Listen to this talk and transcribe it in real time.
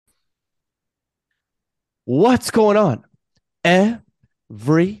What's going on?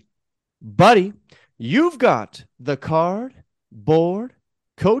 Everybody, you've got the cardboard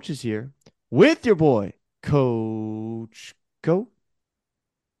coaches here with your boy, Coach Co.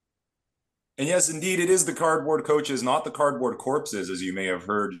 And yes, indeed, it is the cardboard coaches, not the cardboard corpses, as you may have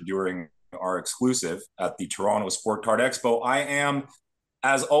heard during our exclusive at the Toronto Sport Card Expo. I am,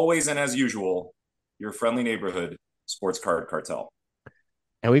 as always and as usual, your friendly neighborhood sports card cartel.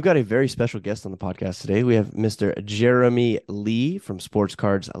 And we've got a very special guest on the podcast today. We have Mr. Jeremy Lee from Sports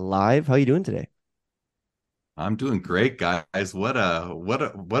Cards Live. How are you doing today? I'm doing great, guys. What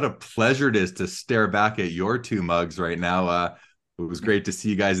a pleasure it is to stare back at your two mugs right now. It was great to see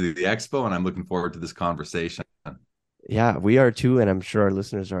you guys at the expo, and I'm looking forward to this conversation. Yeah, we are too, and I'm sure our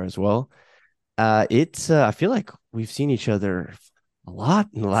listeners are as well. It's I feel like we've seen each other a lot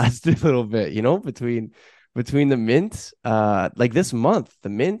in the last little bit, between the mint, like this month, the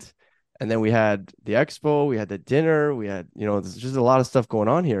mint, and then we had the expo, we had the dinner, we had, there's just a lot of stuff going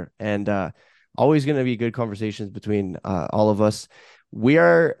on here, and always going to be good conversations between all of us. We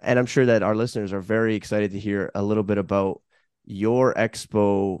are, and I'm sure that our listeners are very excited to hear a little bit about your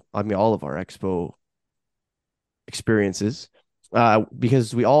expo. I mean, all of our expo experiences,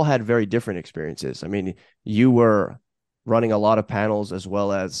 because we all had very different experiences. I mean, you were running a lot of panels as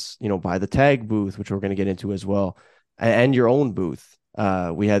well as, by the tag booth, which we're going to get into as well, and your own booth.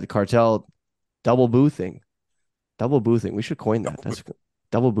 We had the cartel double boothing, double boothing. We should coin that. That's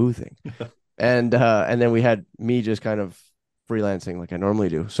double boothing. And then we had me just kind of freelancing like I normally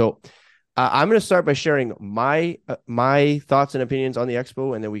do. So I'm going to start by sharing my thoughts and opinions on the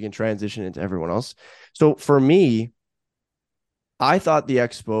expo, and then we can transition into everyone else. So for me, I thought the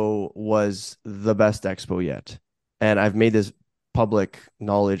expo was the best expo yet. And I've made this public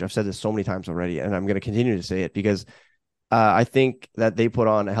knowledge. I've said this so many times already, and I'm going to continue to say it because I think that they put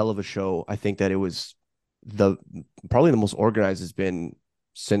on a hell of a show. I think that it was the probably the most organized it's been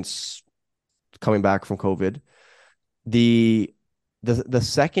since coming back from COVID. The the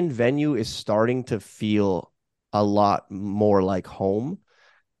second venue is starting to feel a lot more like home.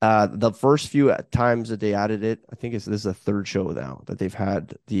 The first few times that they added it, I think this is the third show now that they've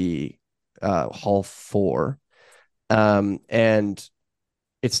had the Hall 4. And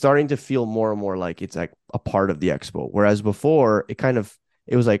it's starting to feel more and more like it's like a part of the expo. Whereas before,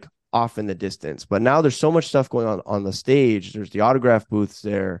 it was like off in the distance. But now there's so much stuff going on the stage. There's the autograph booths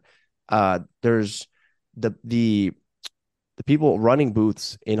there. There's the the people running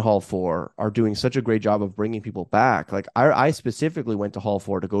booths in Hall 4 are doing such a great job of bringing people back. Like I specifically went to Hall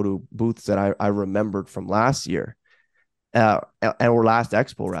 4 to go to booths that I remembered from last year, or last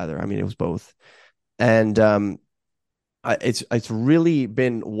expo rather. I mean, it was both. And it's really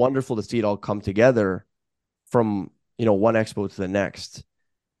been wonderful to see it all come together from, one expo to the next.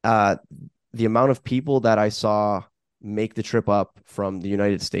 Uh, the amount of people that I saw make the trip up from the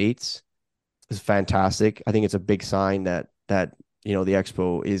United States is fantastic. I think it's a big sign that the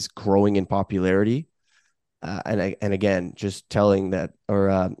expo is growing in popularity. And again, just telling that,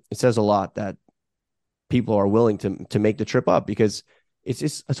 or it says a lot that people are willing to make the trip up because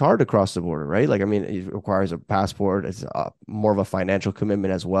it's hard to cross the border, right? Like, I mean, it requires a passport. It's more of a financial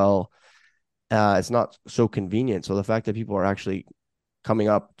commitment as well. It's not so convenient. So the fact that people are actually coming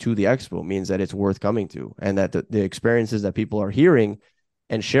up to the expo means that it's worth coming to, and that the experiences that people are hearing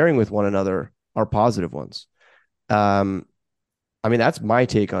and sharing with one another are positive ones. Um, I mean, that's my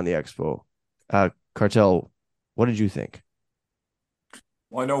take on the expo. Cartel, what did you think?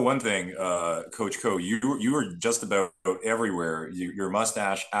 Well, I know one thing, Coach Co. You were just about everywhere. Your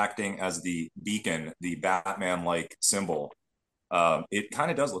mustache acting as the beacon, the Batman-like symbol. It kind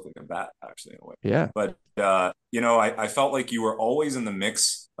of does look like a bat, actually, in a way. Yeah. But I felt like you were always in the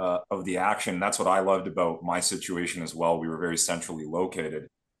mix of the action. That's what I loved about my situation as well. We were very centrally located,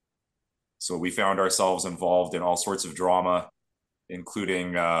 so we found ourselves involved in all sorts of drama,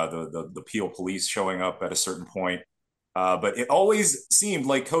 including the Peel police showing up at a certain point. But it always seemed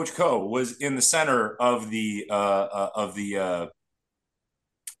like Coach Co was in the center of the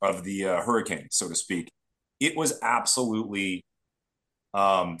hurricane, so to speak. It was absolutely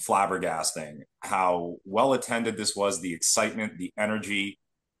flabbergasting how well attended this was, the excitement, the energy.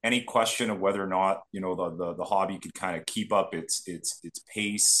 Any question of whether or not the hobby could kind of keep up its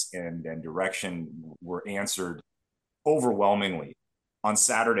pace and direction were answered overwhelmingly. On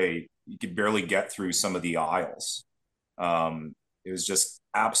Saturday, you could barely get through some of the aisles. It was just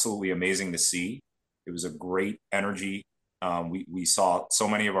absolutely amazing to see. It was a great energy. We saw so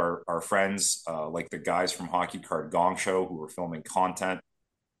many of our friends, like the guys from Hockey Card Gong Show, who were filming content.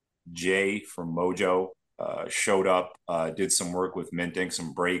 Jay from Mojo showed up, did some work with minting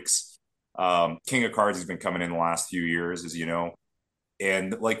some breaks. King of Cards has been coming in the last few years, as you know,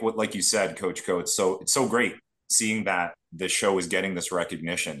 and like you said, Coach Co, it's so great seeing that the show is getting this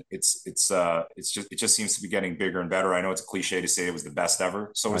recognition. It just seems to be getting bigger and better. I know it's a cliche to say it was the best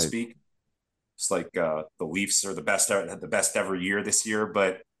ever, so to Right. speak. It's like the Leafs are the best ever year this year,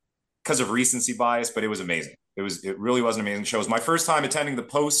 but because of recency bias. But it was amazing. It really was an amazing show. It was my first time attending the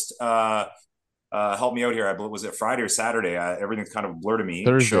post. Help me out here. I believe was it Friday or Saturday? Everything's kind of blurred to me.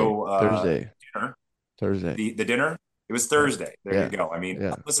 Thursday. Show Thursday. dinner, Thursday. the dinner. It was Yeah. Thursday. There you Yeah. go. I mean,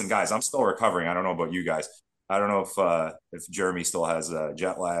 Yeah. listen, guys, I'm still recovering. I don't know about you guys. I don't know if Jeremy still has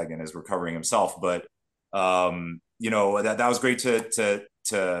jet lag and is recovering himself, but that was great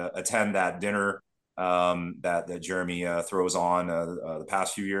to attend that dinner that Jeremy throws on the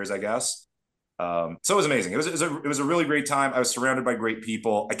past few years, I guess. So it was amazing. It was a really great time. I was surrounded by great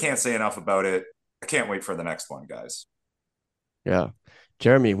people. I can't say enough about it. I can't wait for the next one, guys. Yeah.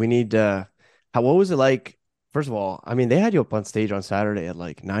 Jeremy, we need what was it like? First of all, I mean, they had you up on stage on Saturday at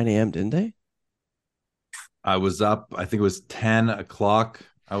like 9 a.m., didn't they? I was up, I think it was 10 o'clock.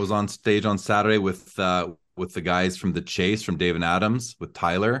 I was on stage on Saturday with the guys from The Chase, from Dave and Adams, with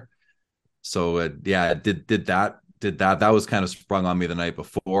Tyler. So yeah, did that. That was kind of sprung on me the night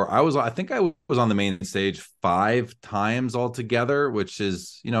before. I think I was on the main stage 5 times altogether, which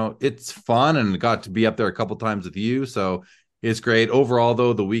is, it's fun, and got to be up there a couple times with you. So it's great. Overall,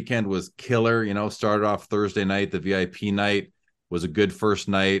 though, the weekend was killer. Started off Thursday night, the VIP night was a good first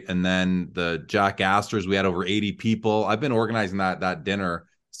night. And then the Jack Astors, we had over 80 people. I've been organizing that dinner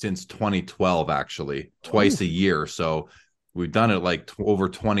since 2012, actually, Ooh. twice a year. So we've done it like over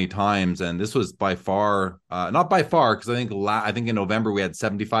 20 times, and this was by far, not by far, because I think in November we had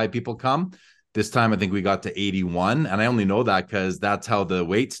 75 people come. This time I think we got to 81, and I only know that because that's how the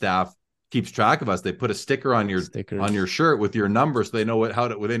wait staff keeps track of us. They put a sticker on your Stickers. shirt with your number, so they know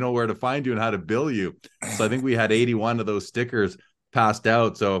they know where to find you and how to bill you. So I think we had 81 of those stickers passed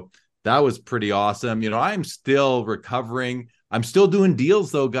out. So that was pretty awesome. I'm still recovering. I'm still doing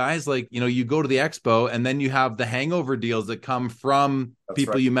deals though, guys. Like, you go to the expo and then you have the hangover deals that come from That's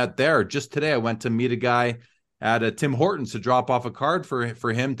people right. you met there. Just today, I went to meet a guy at a Tim Hortons to drop off a card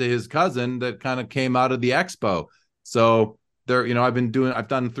for him to his cousin that kind of came out of the expo. So there, I've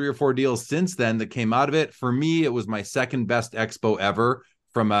done 3 or 4 deals since then that came out of it. For me, it was my second best expo ever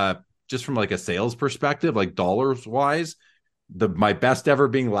from like a sales perspective, like dollars wise. My best ever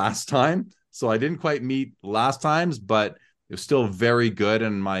being last time. So I didn't quite meet last times, but it was still very good,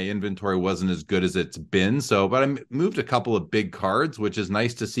 and my inventory wasn't as good as it's been. So, but I moved a couple of big cards, which is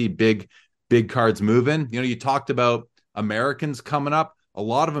nice to see big cards moving. You talked about Americans coming up, a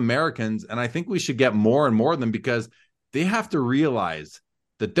lot of Americans, and I think we should get more and more of them, because they have to realize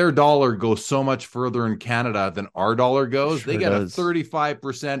that their dollar goes so much further in Canada than our dollar goes. They Sure get a does.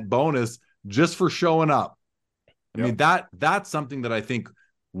 35% bonus just for showing up. I Yep. mean, that's something that I think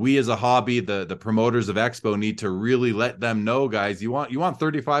we as a hobby, the promoters of Expo, need to really let them know, guys. You want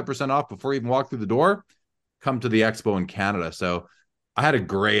 35% off before you even walk through the door? Come to the Expo in Canada. So I had a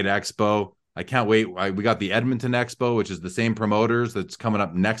great Expo. I can't wait. We got the Edmonton Expo, which is the same promoters, that's coming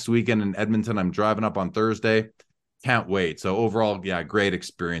up next weekend in Edmonton. I'm driving up on Thursday. Can't wait. So overall, yeah, great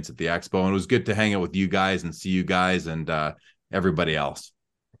experience at the Expo, and it was good to hang out with you guys and see you guys and everybody else.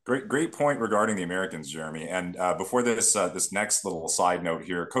 Great point regarding the Americans, Jeremy. And before this next little side note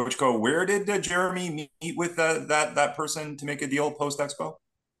here, Coach Co, where did Jeremy meet with that person to make a deal post Expo?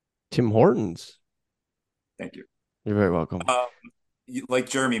 Tim Hortons. Thank you. You're very welcome. Like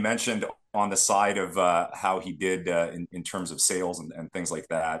Jeremy mentioned, on the side of how he did in terms of sales and things like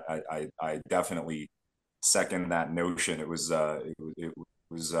that, I definitely second that notion. It was I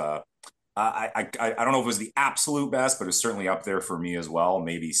don't know if it was the absolute best, but it was certainly up there for me as well.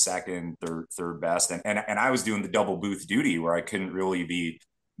 Maybe second, third best, and I was doing the double booth duty where I couldn't really be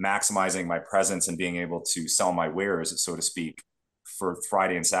maximizing my presence and being able to sell my wares, so to speak, for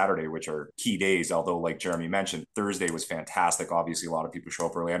Friday and Saturday, which are key days. Although, like Jeremy mentioned, Thursday was fantastic. Obviously, a lot of people show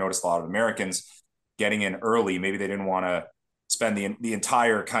up early. I noticed a lot of Americans getting in early. Maybe they didn't want to spend the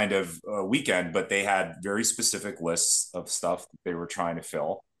entire kind of weekend, but they had very specific lists of stuff that they were trying to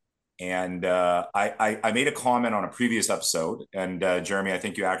fill. And I made a comment on a previous episode, and Jeremy, I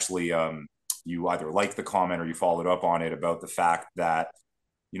think you actually you either liked the comment or you followed up on it about the fact that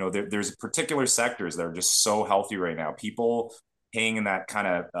there's particular sectors that are just so healthy right now. People paying in that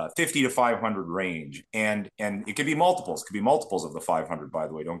kind of 50 to 500 range, and it could be multiples. It could be multiples of the 500. By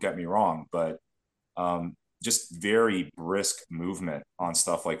the way, don't get me wrong, but um, just very brisk movement on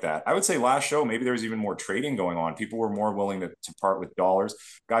stuff like that. I would say last show, maybe there was even more trading going on. People were more willing to part with dollars.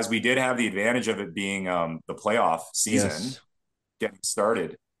 Guys, we did have the advantage of it being the playoff season Yes. getting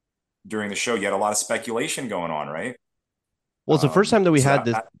started. during the show, you had a lot of speculation going on, right? Well, it's the first time that we So had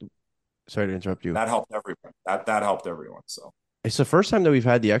this. Sorry to interrupt you. that helped everyone. That helped everyone. So It's the first time that we've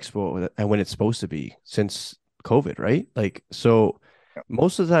had the expo and when it's supposed to be since COVID, right? Like, so yeah,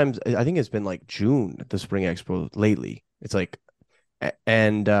 most of the times, I think it's been like June at the Spring Expo lately. It's like,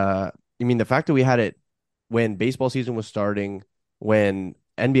 and I mean, the fact that we had it when baseball season was starting, when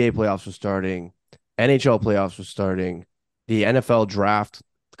NBA playoffs were starting, NHL playoffs were starting, the NFL draft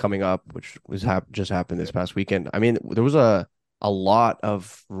coming up, which was just happened this past weekend. I mean, there was a lot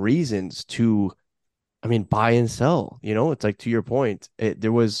of reasons to, I mean, buy and sell. You know, it's like to your point, it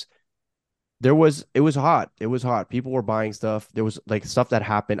was hot. It was hot. People were buying stuff. There was like stuff that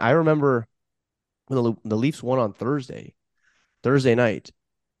happened. I remember when the Leafs won on Thursday night.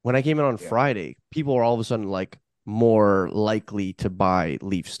 When I came in on yeah. Friday, people were all of a sudden like more likely to buy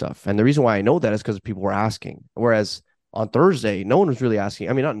Leaf stuff. And the reason why I know that is because people were asking. Whereas on Thursday, no one was really asking.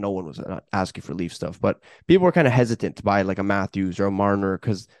 I mean, not no one was not asking for Leaf stuff, but people were kind of hesitant to buy like a Matthews or a Marner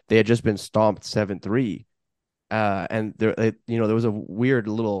because they had just been stomped 7-3. And there was a weird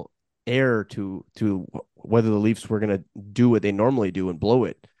little air to whether the Leafs were going to do what they normally do and blow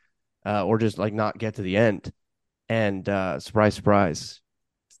it, or just like not get to the end. And surprise, surprise,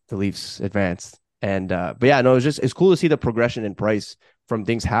 the Leafs advanced. And but yeah, no, it's cool to see the progression in price from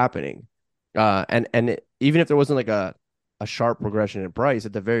things happening. Even if there wasn't like a sharp progression in price,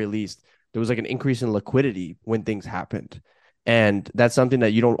 at the very least, there was like an increase in liquidity when things happened. And that's something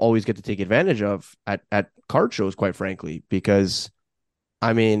that you don't always get to take advantage of at card shows, quite frankly, because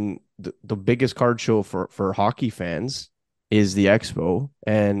I mean, the biggest card show for hockey fans is the Expo.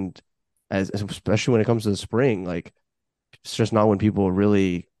 And especially when it comes to the spring, like it's just not when people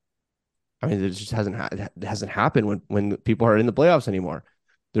really, I mean, it just it hasn't happened when people are in the playoffs anymore.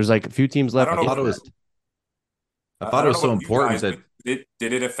 There's like a few teams I left. don't know. I thought I it don't was know so about you important guys, that but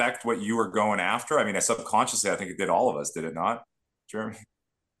did it affect what you were going after? I mean, subconsciously, I think it did all of us. Did it not, Jeremy?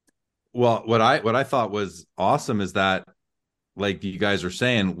 well, what I thought was awesome is that, like you guys are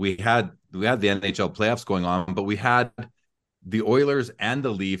saying, we had the NHL playoffs going on, but we had the Oilers and the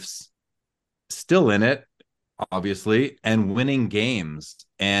Leafs still in it, obviously, and winning games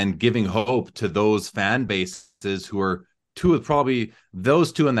and giving hope to those fan bases who are two of probably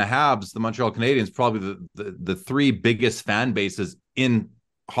those two and the Habs, the Montreal Canadiens, probably the three biggest fan bases in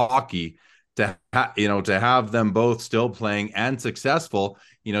hockey. To have them both still playing and successful,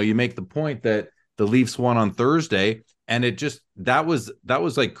 you make the point that the Leafs won on Thursday, and it just that was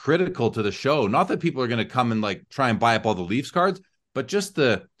like critical to the show. Not that people are going to come and like try and buy up all the Leafs cards, but just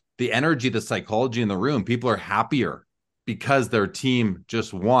the energy, the psychology in the room. People are happier because their team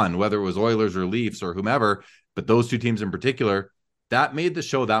just won, whether it was Oilers or Leafs or whomever, but those two teams in particular, that made the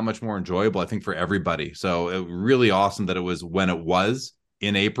show that much more enjoyable, I think, for everybody. So it really awesome that it was when it was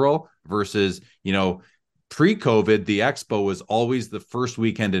in April versus, pre-COVID, the Expo was always the first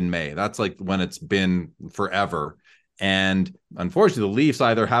weekend in May. That's like when it's been forever. And unfortunately, the Leafs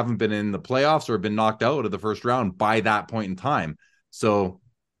either haven't been in the playoffs or have been knocked out of the first round by that point in time. So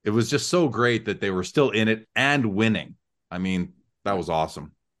it was just so great that they were still in it and winning. I mean, that was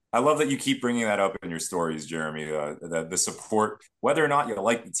awesome. I love that you keep bringing that up in your stories, Jeremy. The support, whether or not you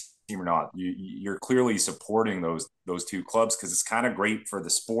like the team or not, you're clearly supporting those two clubs because it's kind of great for the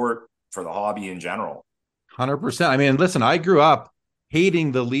sport, for the hobby in general. 100%. I mean, listen, I grew up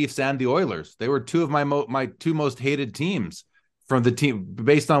hating the Leafs and the Oilers. They were two of my two most hated teams from the team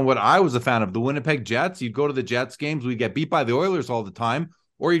based on what I was a fan of. The Winnipeg Jets, you'd go to the Jets games, we'd get beat by the Oilers all the time,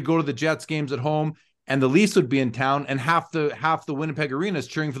 or you'd go to the Jets games at home and the Leafs would be in town and half the Winnipeg arena is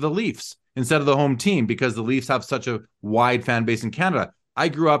cheering for the Leafs instead of the home team because the Leafs have such a wide fan base in Canada. I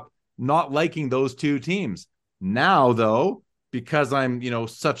grew up not liking those two teams. Now, though, because I'm,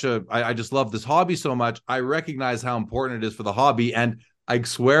 I just love this hobby so much, I recognize how important it is for the hobby. And I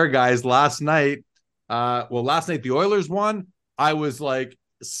swear, guys, last night the Oilers won. I was like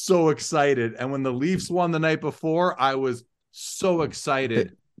so excited. And when the Leafs won the night before, I was so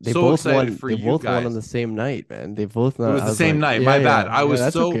excited. They So both excited won. for They you both won on guys. the same night, man. They both. It was I the was same like, night. yeah, My yeah, bad. I yeah. was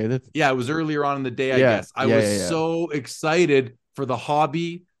That's so okay. yeah, it was earlier on in the day, I Yeah, guess. I yeah, was yeah, yeah. so excited for the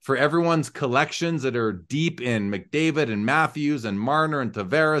hobby, for everyone's collections that are deep in McDavid and Matthews and Marner and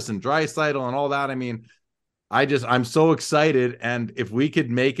Tavares and Draisaitl and all that. I mean, I'm so excited. And if we could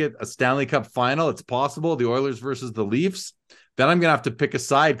make it a Stanley Cup final, it's possible, the Oilers versus the Leafs, then I'm gonna have to pick a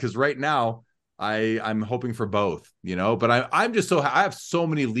side because right now I'm hoping for both, but I'm just I have so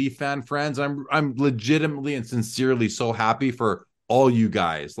many Leaf fan friends. I'm legitimately and sincerely so happy for all you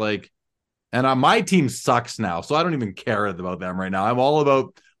guys. Like, and my team sucks now, so I don't even care about them right now. I'm all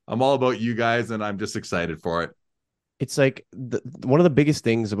about you guys, and I'm just excited for it. it's like one of the biggest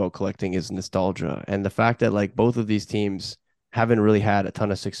things about collecting is nostalgia, and the fact that like both of these teams haven't really had a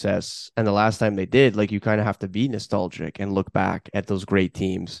ton of success, and the last time they did, like you kind of have to be nostalgic and look back at those great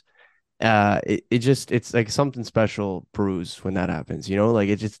teams. It just it's like something special brews when that happens, you know, like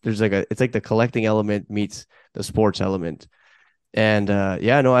it just there's like a it's like the collecting element meets the sports element. And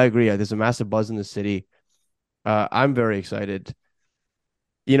yeah, no, I agree. There's a massive buzz in the city. I'm very excited.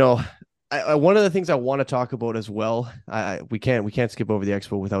 You know, one of the things I want to talk about as well, we can't skip over the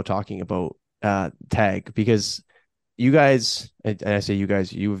expo without talking about tag, because you guys, and I say you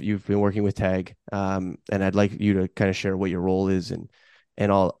guys, you've been working with tag, and I'd like you to kind of share what your role is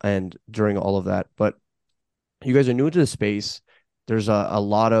and all and during all of that. But you guys are new to the space. There's a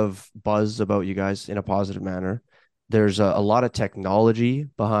lot of buzz about you guys in a positive manner. There's a lot of technology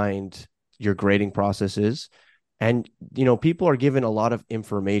behind your grading processes. And, you know, people are given a lot of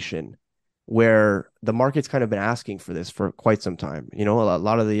information where the market's kind of been asking for this for quite some time. You know, a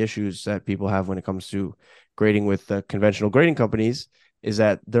lot of the issues that people have when it comes to grading with the conventional grading companies is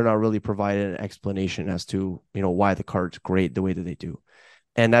that they're not really provided an explanation as to, you know, why the cards grade the way that they do.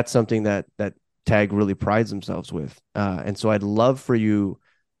 And that's something that Tag really prides themselves with. And so I'd love for you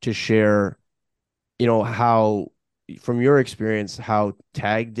to share, you know, how from your experience, how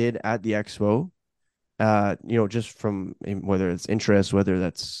Tag did at the expo, you know, just from whether it's interest, whether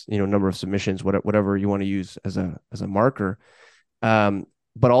that's, you know, number of submissions, whatever you want to use as a marker.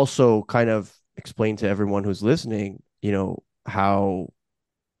 But also kind of explain to everyone who's listening, you know, how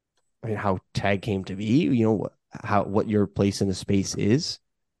Tag came to be, you know, what your place in the space is.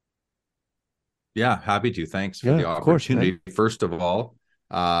 Yeah, happy to. Thanks for Yeah, the of course, man. opportunity. First of all,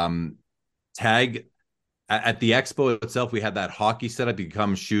 tag at the expo itself, we had that hockey setup. You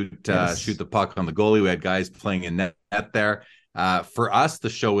come shoot Yes. the puck on the goalie. We had guys playing in net there. For us, the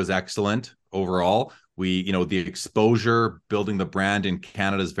show was excellent overall. The exposure, building the brand in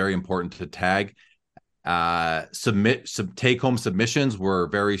Canada is very important to tag. Take home submissions were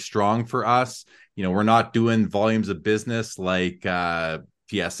very strong for us. You know, we're not doing volumes of business like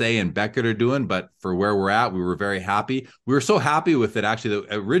PSA and Beckett are doing, but for where we're at, we were very happy. We were so happy with it actually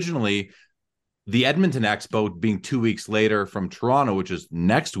that originally the Edmonton Expo being 2 weeks later from Toronto, which is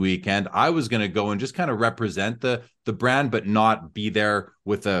next weekend, I was going to go and just kind of represent the brand, but not be there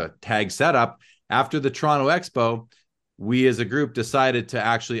with a tag setup. After the Toronto Expo, we as a group decided to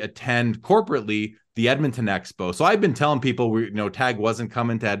actually attend corporately the Edmonton Expo. So I've been telling people, tag wasn't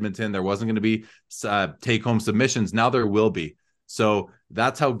coming to Edmonton. There wasn't going to be take-home submissions. Now there will be. So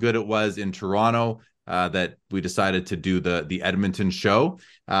that's how good it was in Toronto. That we decided to do the Edmonton show.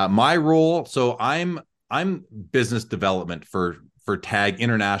 My role, so I'm business development for TAG,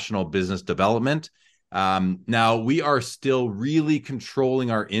 international business development. Now we are still really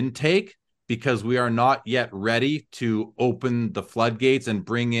controlling our intake because we are not yet ready to open the floodgates and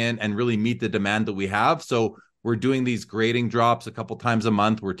bring in and really meet the demand that we have. So we're doing these grading drops a couple times a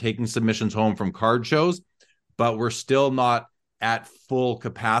month. We're taking submissions home from card shows, but we're still not at full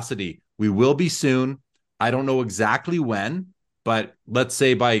capacity. We will be soon. I don't know exactly when, but let's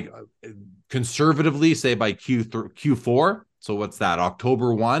say conservatively say by Q4. So what's that?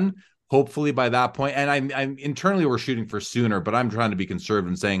 October 1. Hopefully by that point. And I'm internally we're shooting for sooner, but I'm trying to be conservative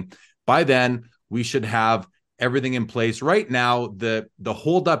and saying by then we should have everything in place. Right now, the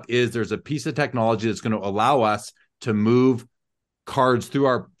holdup is there's a piece of technology that's going to allow us to move cards through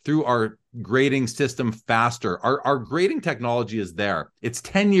our grading system faster. Our grading technology is there. It's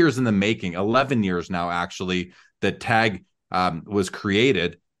 10 years in the making, 11 years now, actually, that TAG was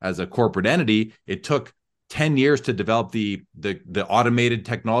created as a corporate entity. It took 10 years to develop the automated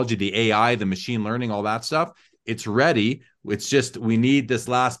technology, the AI, the machine learning, all that stuff. It's ready. It's just we need this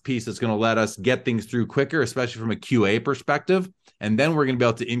last piece that's going to let us get things through quicker, especially from a QA perspective. And then we're going to be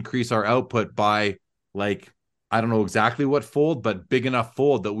able to increase our output by I don't know exactly what fold, but big enough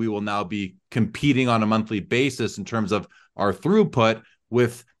fold that we will now be competing on a monthly basis in terms of our throughput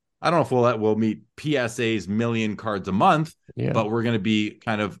with, I don't know if we'll meet PSA's million cards a month, but we're going to be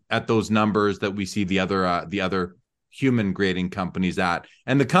kind of at those numbers that we see the other human grading companies at.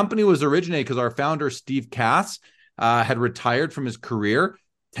 And the company was originated because our founder, Steve Cass, had retired from his career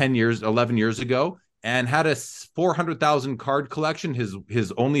 11 years ago and had a 400,000 card collection.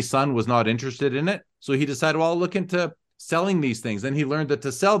 His only son was not interested in it. So he decided, well, I'll look into selling these things. Then he learned that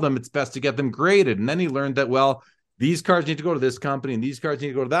to sell them, it's best to get them graded. And then he learned that, well, these cards need to go to this company and these cards need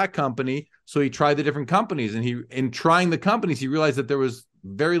to go to that company. So he tried the different companies, and in trying the companies, he realized that there was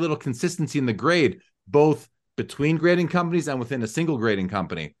very little consistency in the grade, both between grading companies and within a single grading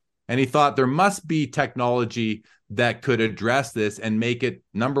company. And he thought there must be technology that could address this and make it,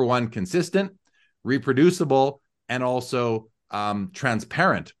 number one, consistent, reproducible, and also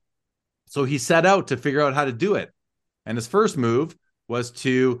transparent. So he set out to figure out how to do it. And his first move was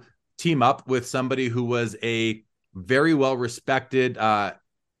to team up with somebody who was a very well-respected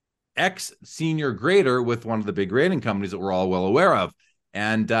ex-senior grader with one of the big grading companies that we're all well aware of,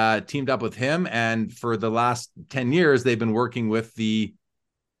 and teamed up with him. And for the last 10 years, they've been working with the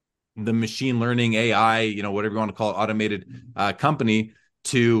machine learning AI, whatever you want to call it, automated company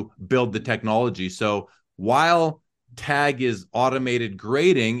to build the technology. So while TAG is automated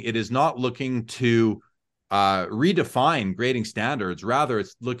grading, it is not looking to redefine grading standards. Rather,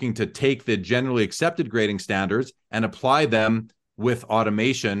 it's looking to take the generally accepted grading standards and apply them with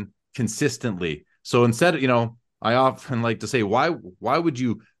automation consistently. So instead, I often like to say, why would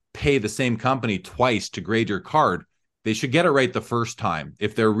you pay the same company twice to grade your card? They should get it right the first time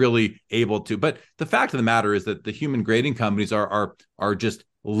if they're really able to. But the fact of the matter is that the human grading companies are just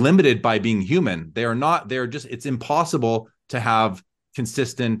limited by being human. They are not. They're just. It's impossible to have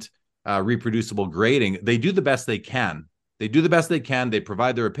consistent, reproducible grading. They do the best they can. They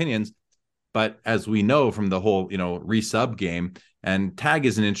provide their opinions. But as we know from the whole, resub game, and TAG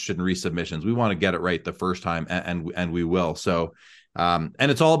isn't interested in resubmissions. We want to get it right the first time, and we will. So, and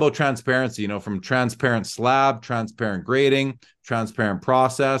it's all about transparency, from transparent slab, transparent grading, transparent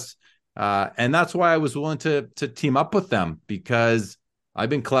process. And that's why I was willing to team up with them, because I've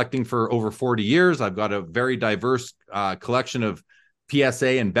been collecting for over 40 years. I've got a very diverse collection of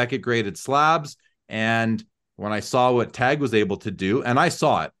PSA and Beckett graded slabs. And when I saw what TAG was able to do, and I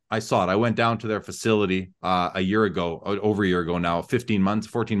saw it. I went down to their facility over a year ago now, 14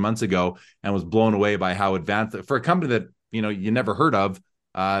 months ago, and was blown away by how advanced, for a company that, you never heard of,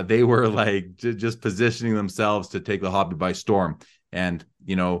 they were like just positioning themselves to take the hobby by storm. And,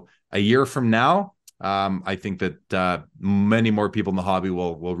 a year from now, I think that many more people in the hobby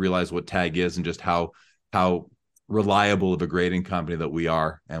will realize what TAG is and just how reliable of a grading company that we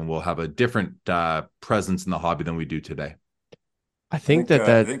are, and we'll have a different presence in the hobby than we do today. I think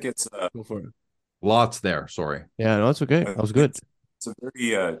I think it's go for it. Lots there. Sorry. Yeah, no, that's okay. That was good. It's a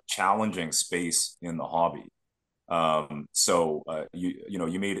very challenging space in the hobby. So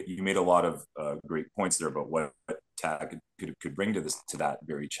you made a lot of great points there about what TAG could bring to that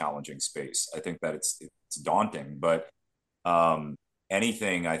very challenging space. I think that it's daunting, but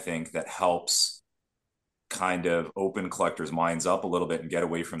anything I think that helps kind of open collectors' minds up a little bit and get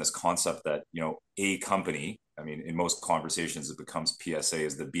away from this concept that a company. I mean, in most conversations, it becomes PSA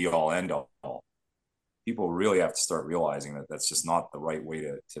is the be all end all. People really have to start realizing that that's just not the right way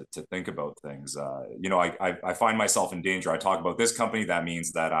to think about things. I find myself in danger. I talk about this company, that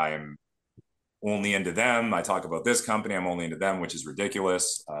means that I'm only into them. I talk about this company, I'm only into them, which is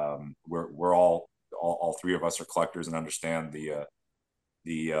ridiculous. We're all three of us are collectors and understand the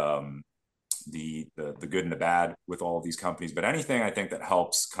good and the bad with all of these companies. But anything I think that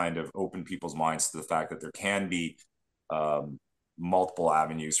helps kind of open people's minds to the fact that there can be multiple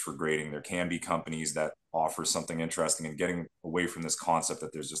avenues for grading. There can be companies that offer something interesting, and getting away from this concept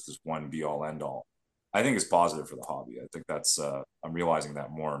that there's just this one be all end all, I think is positive for the hobby. I think that's I'm realizing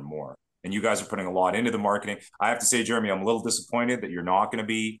that more and more. And you guys are putting a lot into the marketing. I have to say, Jeremy, I'm a little disappointed that you're not going to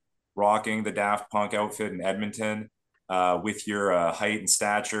be rocking the Daft Punk outfit in Edmonton. With your height and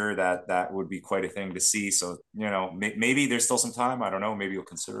stature, that would be quite a thing to see. So, maybe there's still some time. I don't know. Maybe you'll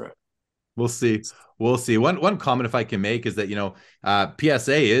consider it. We'll see. One comment, if I can make, is that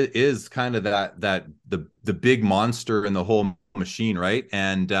PSA is kind of the big monster in the whole machine, right?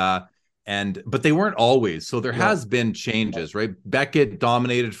 But they weren't always. So there has been changes, right? Beckett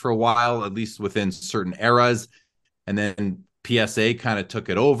dominated for a while, at least within certain eras, and then PSA kind of took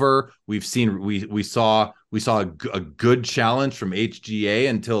it over. We saw a good challenge from HGA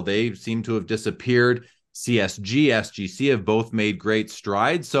until they seem to have disappeared. CSG, SGC have both made great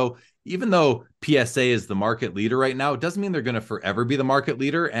strides. So even though PSA is the market leader right now, it doesn't mean they're going to forever be the market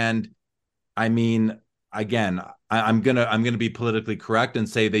leader. And I mean, again, I'm gonna be politically correct and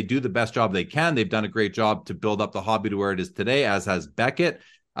say they do the best job they can. They've done a great job to build up the hobby to where it is today, as has Beckett.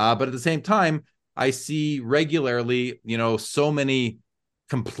 But at the same time, I see regularly, so many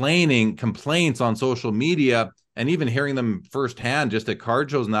complaints on social media, and even hearing them firsthand just at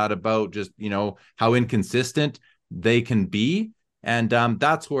card shows, not about just, how inconsistent they can be. And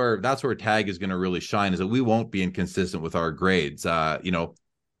that's where TAG is going to really shine, is that we won't be inconsistent with our grades. That's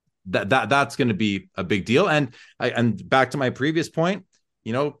going to be a big deal. And back to my previous point,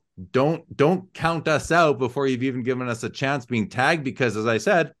 don't count us out before you've even given us a chance being tagged, because as I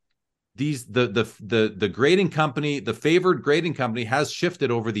said, the grading company, the favored grading company, has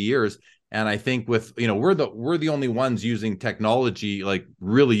shifted over the years. And I think with, we're the only ones using technology, like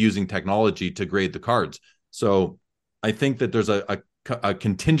really using technology to grade the cards. So I think that there's a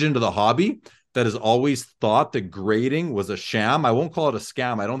contingent of the hobby that has always thought that grading was a sham. I won't call it a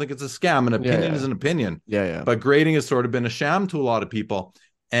scam. I don't think it's a scam. An Yeah, opinion yeah, is an opinion. yeah, yeah. But grading has sort of been a sham to a lot of people.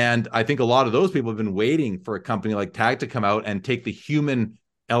 And I think a lot of those people have been waiting for a company like Tag to come out and take the human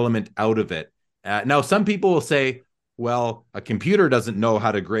element out of it. Now, some people will say, well, a computer doesn't know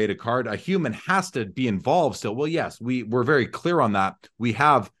how to grade a card. A human has to be involved still. Well, yes, we're very clear on that. We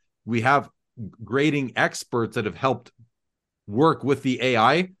have grading experts that have helped work with the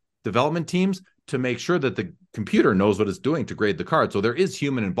AI development teams to make sure that the computer knows what it's doing to grade the card. So there is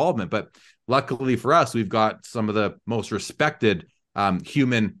human involvement, but luckily for us, we've got some of the most respected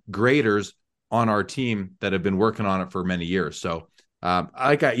human graders on our team that have been working on it for many years. So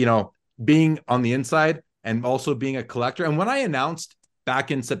I got, being on the inside and also being a collector. And when I announced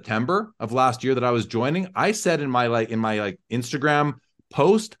back in September of last year that I was joining, I said in my Instagram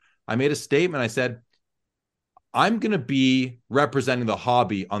post, I made a statement. I said, I'm going to be representing the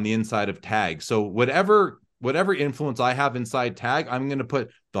hobby on the inside of Tag. So whatever influence I have inside Tag, I'm going to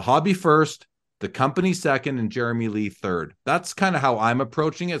put the hobby first, the company second, and Jeremy Lee third. That's kind of how I'm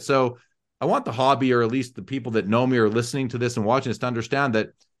approaching it. So I want the hobby, or at least the people that know me or listening to this and watching this, to understand that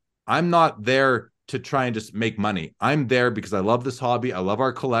I'm not there to try and just make money. I'm there because I love this hobby. I love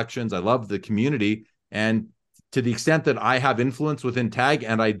our collections. I love the community. And to the extent that I have influence within Tag,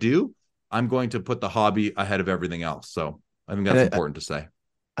 and I do, I'm going to put the hobby ahead of everything else. So I think that's important to say.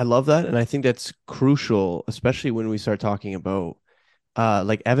 I love that. And I think that's crucial, especially when we start talking about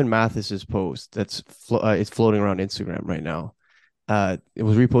like Evan Mathis's post that's it's floating around Instagram right now. It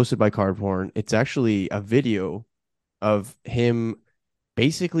was reposted by Cardporn. It's actually a video of him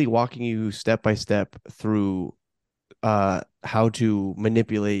basically walking you step by step through how to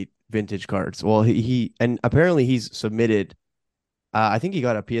manipulate vintage cards. Well, he and apparently he's submitted I think he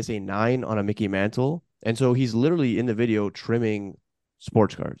got a PSA 9 on a Mickey Mantle. And so he's literally in the video trimming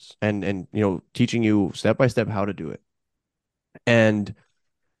sports cards and teaching you step by step how to do it. And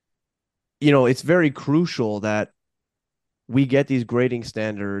it's very crucial that we get these grading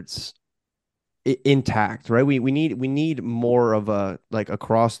standards intact, right? We need more of a like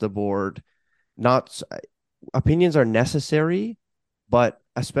across the board. Not opinions are necessary, but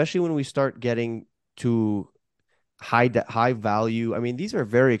especially when we start getting to high value. I mean, these are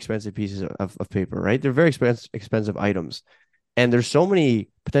very expensive pieces of paper, right? They're very expensive items. And there's so many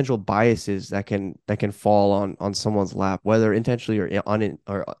potential biases that can fall on someone's lap, whether intentionally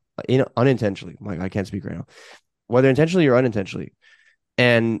or unintentionally. I can't speak right now. Whether intentionally or unintentionally.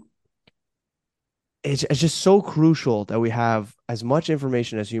 And it's just so crucial that we have as much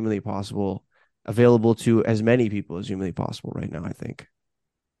information as humanly possible available to as many people as humanly possible right now, I think.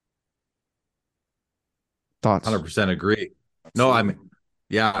 Thoughts? 100% agree. No,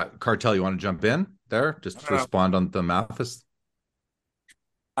 Cartel, you want to jump in there just to respond on the Mathis?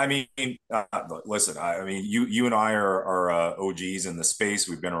 I mean, listen, I mean, you and I are OGs in the space.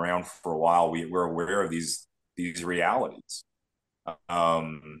 We've been around for a while. We're aware of these realities.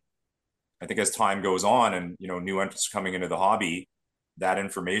 I think as time goes on and, new entrants coming into the hobby, that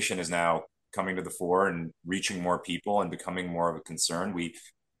information is now coming to the fore and reaching more people and becoming more of a concern.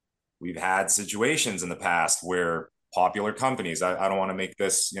 We've had situations in the past where popular companies, I don't want to make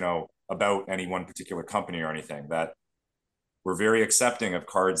this, about any one particular company or anything, that were very accepting of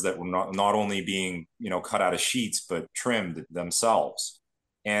cards that were not only being, cut out of sheets, but trimmed themselves.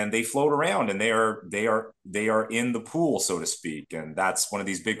 And they float around and they are in the pool, so to speak. And that's one of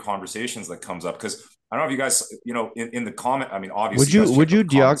these big conversations that comes up, because I don't know if you guys, in the comment, I mean, obviously would you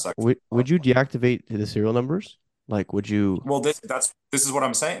deactivate the serial numbers? Like, would you? Well, this is what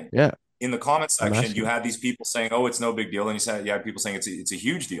I'm saying. Yeah. In the comment section, you had these people saying, "Oh, it's no big deal," and you had people saying it's a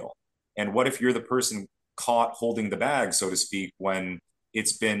huge deal. And what if you're the person caught holding the bag, so to speak, when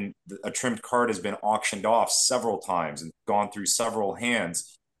it's been a trimmed card has been auctioned off several times and gone through several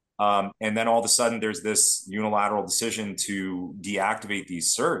hands, and then all of a sudden there's this unilateral decision to deactivate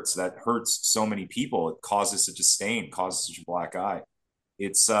these certs that hurts so many people. It causes such a stain, causes such a black eye.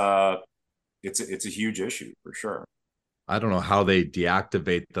 It's a huge issue for sure. I don't know how they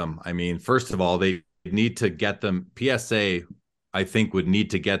deactivate them. I mean, first of all, they need to get them. PSA, I think, would need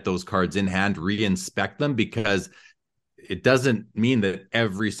to get those cards in hand, reinspect them, because it doesn't mean that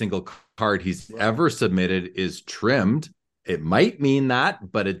every single card he's ever submitted is trimmed. It might mean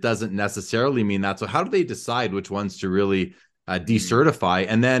that, but it doesn't necessarily mean that. So how do they decide which ones to really decertify?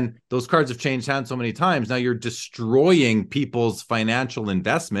 And then those cards have changed hands so many times. Now you're destroying people's financial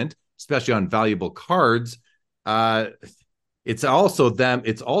investment, especially on valuable cards. It's also them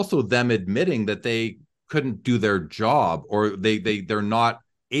admitting that they couldn't do their job, or they're not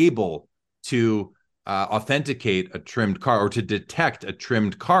able to authenticate a trimmed card or to detect a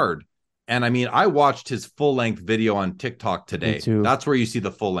trimmed card. And I mean, I watched his full length video on TikTok Me today. too. That's where you see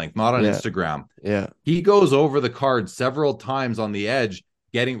the full length, not on Yeah. Instagram. Yeah. He goes over the card several times on the edge,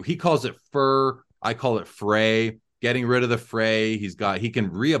 he calls it fur. I call it fray, getting rid of the fray. He can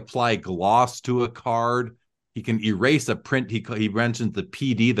reapply gloss to a card. He can erase a print. He mentions the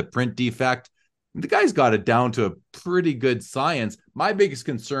PD, the print defect. The guy's got it down to a pretty good science. My biggest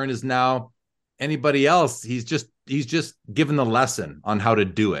concern is now anybody else. He's just given the lesson on how to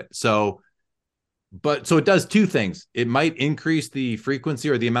do it. So it does two things. It might increase the frequency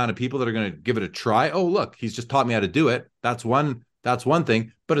or the amount of people that are going to give it a try. Oh, look, he's just taught me how to do it. That's one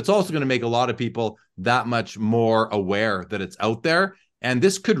thing, but it's also going to make a lot of people that much more aware that it's out there. And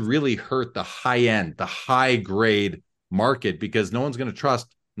this could really hurt the high end, the high grade market, because no one's going to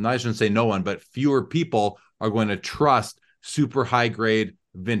trust, I shouldn't say no one, but fewer people are going to trust super high grade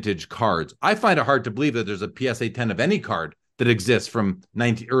vintage cards. I find it hard to believe that there's a PSA 10 of any card that exists from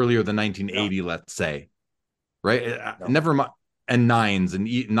earlier than 1980, no. Let's say, right? No. Never mind. And nines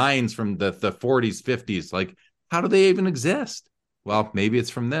from the 40s, 50s. Like, how do they even exist? Well, maybe it's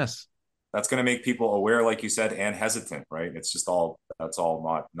from this. That's going to make people aware, like you said, and hesitant, right? That's all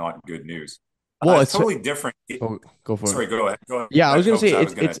not good news. Well, it's totally different. Oh, go for it. Sorry, go ahead. Yeah, I was going to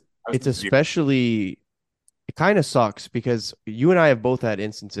say it's especially, it kind of sucks because you and I have both had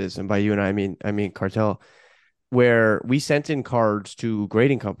instances, and by you and I mean Cartel, where we sent in cards to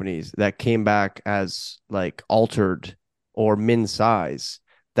grading companies that came back as like altered or min size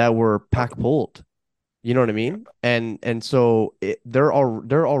that were pack pulled. You know what I mean? And so they're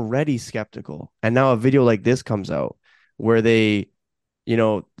already skeptical. And now a video like this comes out where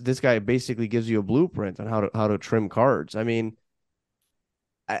this guy basically gives you a blueprint on how to trim cards. I mean,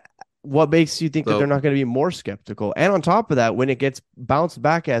 what makes you think that they're not going to be more skeptical? And on top of that, when it gets bounced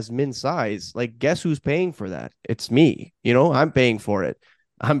back as min size, like, guess who's paying for that? It's me. I'm paying for it.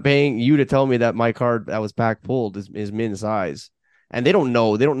 I'm paying you to tell me that my card that was pack pulled is min size. And they don't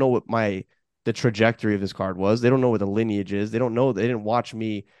know what the trajectory of this card was. They don't know what the lineage is. They didn't watch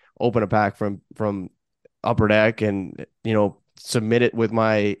me open a pack from Upper Deck and, submit it with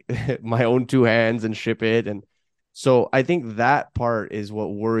my my own two hands and ship it. And so I think that part is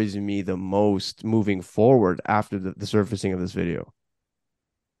what worries me the most moving forward after the surfacing of this video.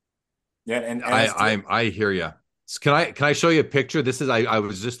 Yeah, and I hear you. Can I show you a picture? This is I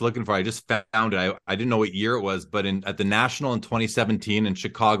was just looking for. I just found it. I didn't know what year it was, but at the National in 2017 in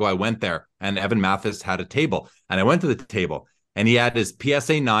Chicago, I went there, and Evan Mathis had a table, and I went to the table, and he had his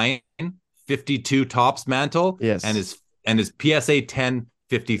PSA 9 52 tops mantle, yes, and his PSA 10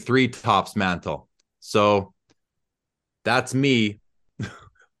 53 tops mantle. So that's me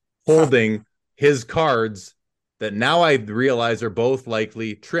holding his cards that now I realize are both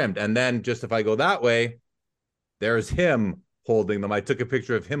likely trimmed. And then just if I go that way, there's him holding them. I took a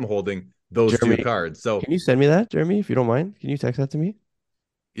picture of him holding those two cards. So can you send me that, Jeremy, if you don't mind? Can you text that to me?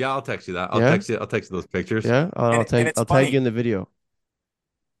 Yeah, I'll text you that. I'll text you those pictures. Yeah, I'll tag you in the video.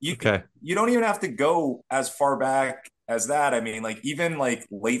 Okay. You don't even have to go as far back as that. I mean, like even like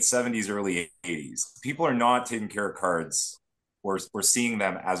late 70s, early 80s, people are not taking care of cards. We're seeing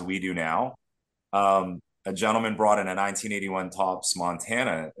them as we do now. A gentleman brought in a 1981 Topps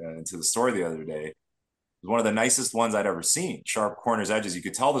Montana into the store the other day. It was one of the nicest ones I'd ever seen. Sharp corners, edges. You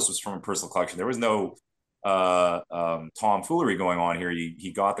could tell this was from a personal collection. There was no tomfoolery going on here.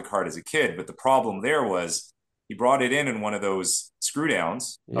 He got the card as a kid, but the problem there was he brought it in one of those screw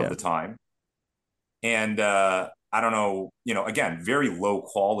downs of the time. And I don't know, again, very low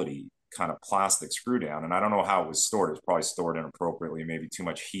quality kind of plastic screw down. And I don't know how it was stored. It was probably stored inappropriately, maybe too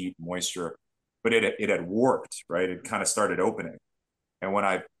much heat, moisture, but it had warped, right? It kind of started opening. And when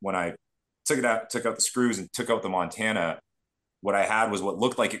I took out the screws and took out the Montana, what I had was what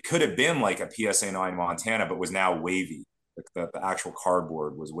looked like it could have been like a PSA 9 Montana, but was now wavy. The actual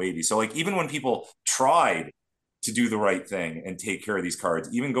cardboard was wavy. So like even when people tried to do the right thing and take care of these cards,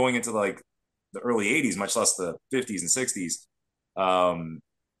 even going into like the early 80s, much less the 50s and 60s,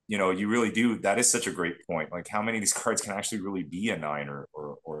 you really do. That is such a great point. Like how many of these cards can actually really be a 9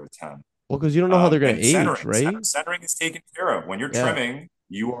 or a 10? Well, because you don't know how they're going to age, right? Centering is taken care of. When you're trimming,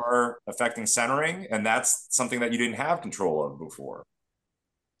 you are affecting centering, and that's something that you didn't have control of before.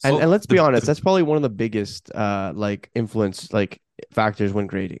 And let's be honest, that's probably one of the biggest influence factors when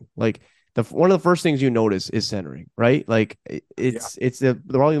grading. Like one of the first things you notice is centering, right? Like it's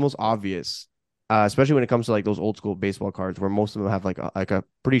probably the most obvious, especially when it comes to like those old school baseball cards where most of them have like a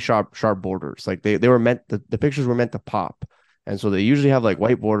pretty sharp borders. Like they were meant the pictures were meant to pop, and so they usually have like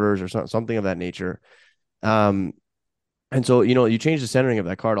white borders or something of that nature. And so, you change the centering of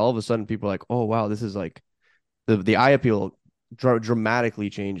that card, all of a sudden people are like, oh wow, this is like the eye appeal dramatically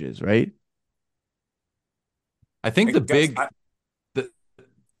changes, right? I think Hey, the guys, big, the,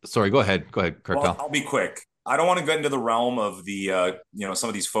 sorry, go ahead. Go ahead, well, Cartel. I'll be quick. I don't want to get into the realm of some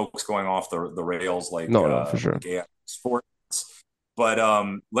of these folks going off the rails No, no, for sure. like AI sports, but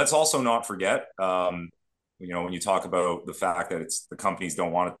let's also not forget, when you talk about the fact that it's the companies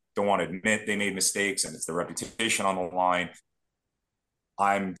don't want to admit they made mistakes and it's their reputation on the line.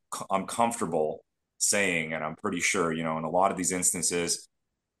 I'm comfortable saying, and I'm pretty sure, in a lot of these instances,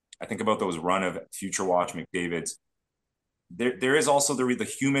 I think about those run of Future Watch McDavid's. There is also the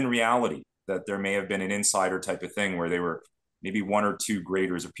human reality that there may have been an insider type of thing where they were maybe one or two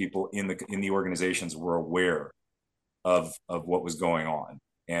graders or people in the organizations were aware of what was going on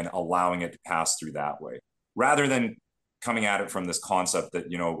and allowing it to pass through that way, rather than coming at it from this concept that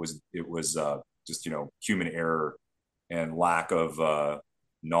it was just human error and lack of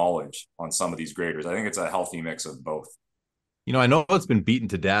knowledge on some of these graders. I think it's a healthy mix of both. I know it's been beaten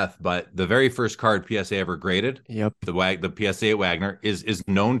to death, but the very first card PSA ever graded, Yep. the PSA at Wagner is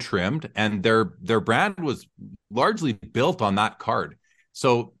known trimmed, and their brand was largely built on that card.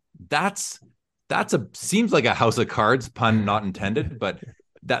 So that's seems like a house of cards, pun not intended, but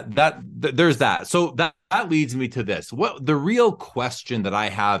there's that. So that leads me to this. What the real question that I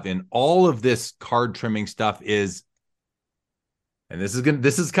have in all of this card trimming stuff is, and this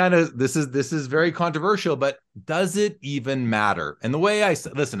is very controversial, but does it even matter? And the way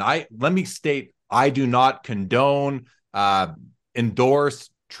let me state, I do not condone, endorse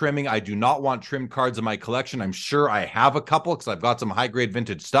trimming. I do not want trimmed cards in my collection. I'm sure I have a couple because I've got some high grade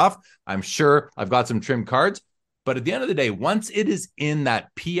vintage stuff. I'm sure I've got some trimmed cards. But at the end of the day, once it is in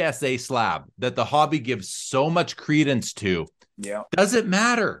that PSA slab that the hobby gives so much credence to, does it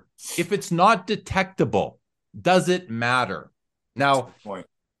matter? If it's not detectable, does it matter? Now,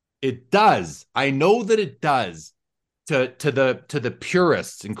 it does. I know that it does to the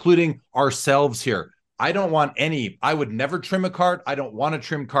purists, including ourselves here. I would never trim a card. I don't want a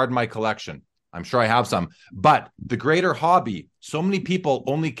trim card in my collection. I'm sure I have some, but the greater hobby, so many people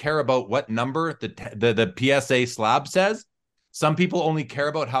only care about what number the PSA slab says. Some people only care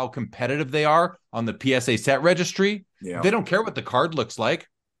about how competitive they are on the PSA set registry. Yeah. They don't care what the card looks like.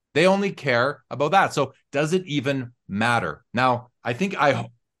 They only care about that. So does it even matter? Now,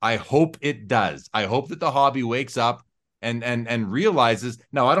 I hope it does. I hope that the hobby wakes up and realizes.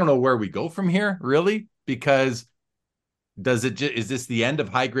 Now, I don't know where we go from here, really, because is this the end of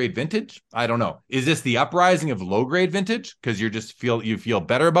high grade vintage? I don't know. Is this the uprising of low grade vintage because you feel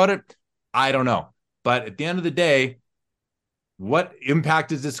better about it? I don't know. But at the end of the day, what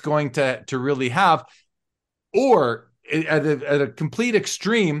impact is this going to really have? Or at a complete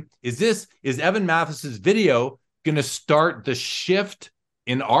extreme, is Evan Mathis's video going to start the shift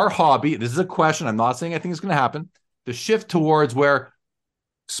in our hobby? This is a question. I'm not saying I think it's going to happen. The shift towards where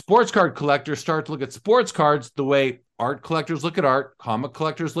sports card collectors start to look at sports cards the way art collectors look at art, comic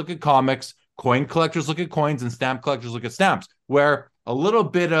collectors look at comics, coin collectors look at coins, and stamp collectors look at stamps, where a little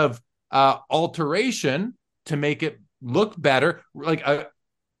bit of alteration to make it look better, like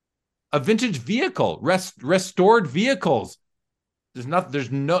a vintage vehicle, restored vehicles.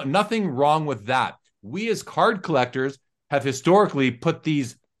 There's nothing wrong with that. We as card collectors have historically put up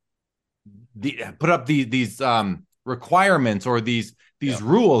these requirements or these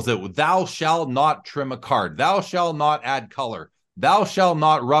rules that thou shalt not trim a card, thou shalt not add color, thou shalt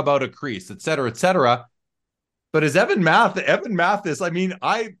not rub out a crease, etc., etc. But as Evan Mathis, I mean,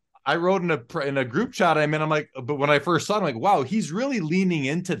 I wrote in a group chat I'm in, I'm like, but when I first saw it, I'm like, wow, he's really leaning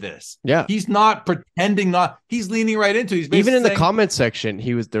into this. Yeah. He's not pretending he's leaning right into it. He's even in the saying, comment section,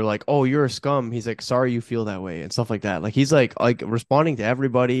 they're like, oh, you're a scum. He's like, sorry you feel that way and stuff like that. Like he's like responding to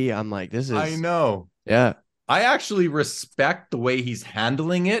everybody. I'm like, this is, I know. Yeah. I actually respect the way he's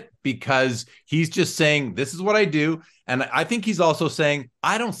handling it because he's just saying, this is what I do. And I think he's also saying,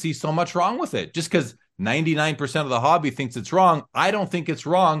 I don't see so much wrong with it. Just because 99% of the hobby thinks it's wrong, I don't think it's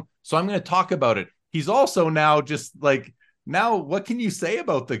wrong. So I'm going to talk about it. He's also now just like, now what can you say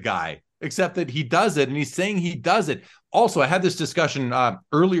about the guy? Except that he does it and he's saying he does it. Also, I had this discussion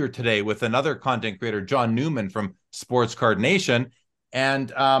earlier today with another content creator, John Newman from Sports Card Nation.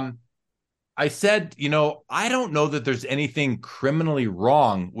 And I said, I don't know that there's anything criminally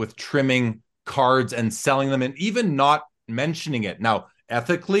wrong with trimming cards and selling them and even not mentioning it. Now,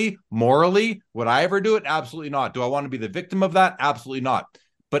 ethically, morally, would I ever do it? Absolutely not. Do I want to be the victim of that? Absolutely not.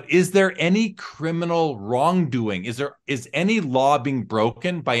 But is there any criminal wrongdoing? Is any law being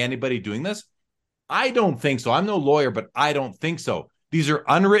broken by anybody doing this? I don't think so. I'm no lawyer, but I don't think so. These are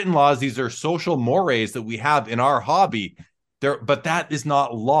unwritten laws. These are social mores that we have in our hobby. But that is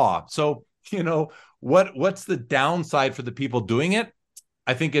not law. So, what's the downside for the people doing it?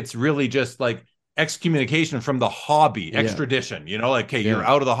 I think it's really just like excommunication from the hobby, extradition, like, hey, you're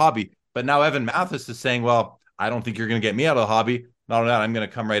out of the hobby. But now Evan Mathis is saying, well, I don't think you're going to get me out of the hobby. Not only that, I'm going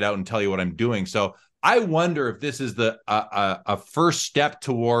to come right out and tell you what I'm doing. So I wonder if this is a first step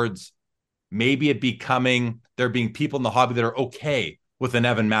towards maybe it becoming, there being people in the hobby that are okay with an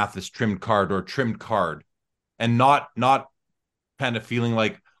Evan Mathis trimmed card or trimmed card, and not kind of feeling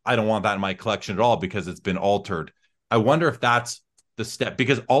like I don't want that in my collection at all because it's been altered. I wonder if that's the step,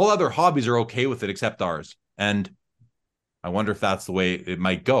 because all other hobbies are okay with it except ours. And I wonder if that's the way it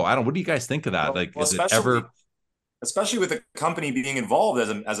might go. What do you guys think of that? Is it ever, especially with the company being involved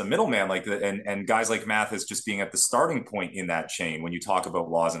as a middleman, and guys like Mathis just being at the starting point in that chain? When you talk about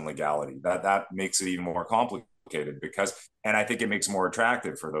laws and legality, that makes it even more complicated, and I think it makes it more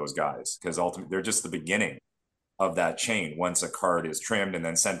attractive for those guys, because ultimately they're just the beginning of that chain. Once a card is trimmed and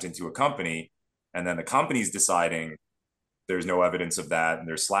then sent into a company, and then the company's deciding there's no evidence of that and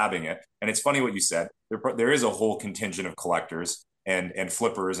they're slabbing it. And it's funny what you said. There is a whole contingent of collectors and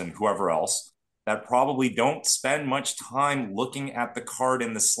flippers and whoever else that probably don't spend much time looking at the card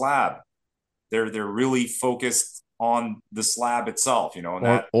in the slab. They're really focused on the slab itself, and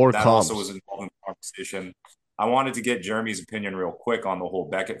that also was involved in the conversation. I wanted to get Jeremy's opinion real quick on the whole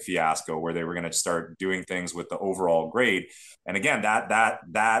Beckett fiasco, where they were going to start doing things with the overall grade. And again,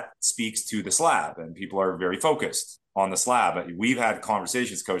 that speaks to the slab, and people are very focused on the slab. We've had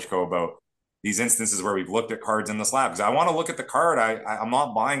conversations, Coach Co, about these instances where we've looked at cards in the slab, because I want to look at the card. I'm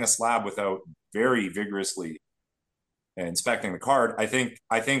not buying a slab without very vigorously inspecting the card. I think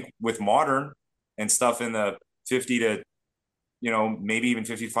with modern and stuff in the 50 to maybe even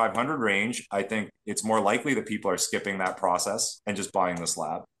 5,500 range, I think it's more likely that people are skipping that process and just buying the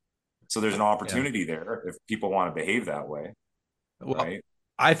slab. So there's an opportunity there if people want to behave that way. Well, right?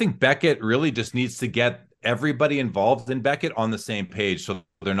 I think Beckett really just needs to get everybody involved in Beckett on the same page, so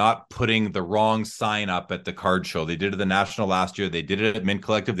they're not putting the wrong sign up at the card show. They did it at the National last year. They did it at Mint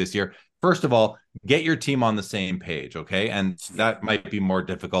Collective this year. First of all, get your team on the same page, okay? And that might be more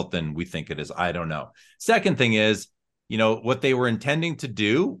difficult than we think it is. I don't know. Second thing is, what they were intending to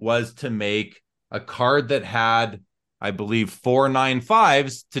do was to make a card that had, I believe, 4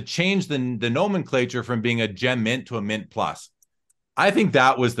 9.5s to change the nomenclature from being a gem mint to a mint plus. I think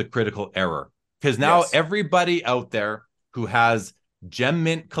that was the critical error, because now everybody out there who has gem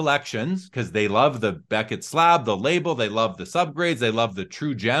mint collections, because they love the Beckett slab, the label, they love the subgrades, they love the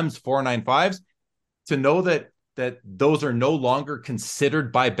true gems, 4 9.5s, to know that those are no longer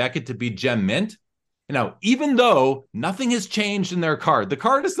considered by Beckett to be gem mint. Now, even though nothing has changed in their card, the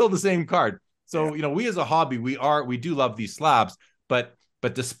card is still the same card. So, we as a hobby, we do love these slabs, but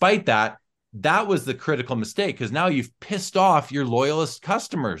despite that, that was the critical mistake, because now you've pissed off your loyalist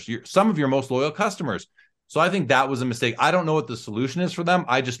customers, some of your most loyal customers. So I think that was a mistake. I don't know what the solution is for them.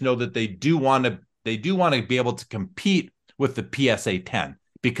 I just know that they do want to be able to compete with the PSA 10,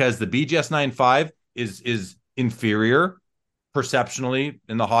 because the BGS 9.5 is inferior perceptionally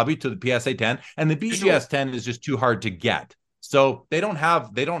in the hobby to the PSA 10, and the BGS 10 is just too hard to get. So they don't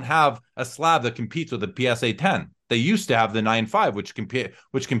have a slab that competes with the PSA 10. They used to have the 9.5,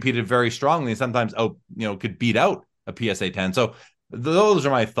 which competed very strongly and sometimes could beat out a PSA 10. So those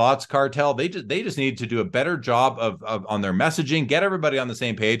are my thoughts, Cartel. They just need to do a better job of on their messaging, get everybody on the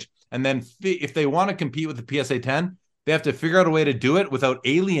same page, and then if they want to compete with the PSA 10, they have to figure out a way to do it without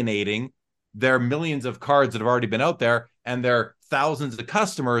alienating their millions of cards that have already been out there and their thousands of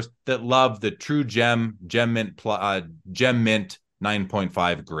customers that love the true gem mint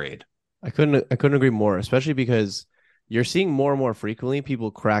 9.5 grade. I couldn't agree more, especially because you're seeing more and more frequently people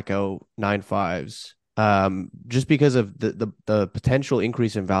crack out 9.5s, just because of the potential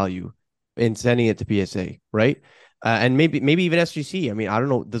increase in value in sending it to PSA, right? And maybe even SGC. I mean, I don't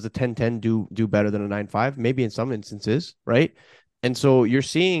know. Does the 1010 do better than a 9.5? Maybe in some instances, right? And so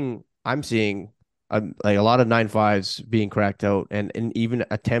I'm seeing like a lot of 9.5s being cracked out and even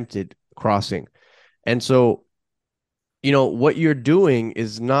attempted crossing. And so, what you're doing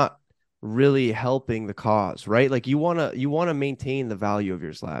is not really helping the cause, right? Like you want to maintain the value of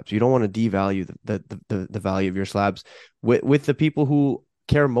your slabs. You don't want to devalue the value of your slabs with the people who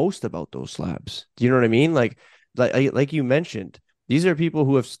care most about those slabs. Do you know what I mean? Like you mentioned, these are people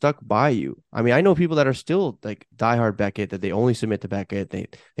who have stuck by you. I mean, I know people that are still like diehard Beckett, that they only submit to Beckett,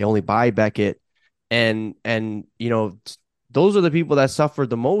 they only buy Beckett, and those are the people that suffer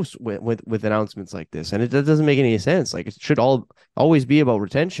the most with announcements like this, and that doesn't make any sense. Like, it should always be about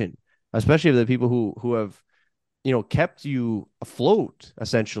retention, especially the people who have kept you afloat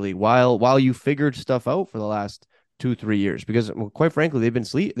essentially while you figured stuff out for the last 2-3 years, because well, quite frankly they've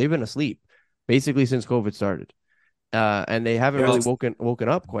been asleep basically since COVID started, and they haven't Yeah, really woken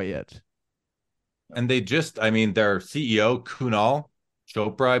up quite yet. And they just, I mean, their CEO, Kunal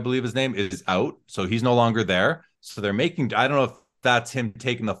Chopra, I believe his name, is out. So he's no longer there. So they're making, I don't know if that's him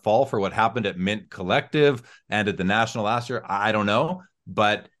taking the fall for what happened at Mint Collective and at the National last year. I don't know.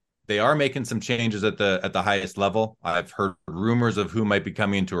 But they are making some changes at the highest level. I've heard rumors of who might be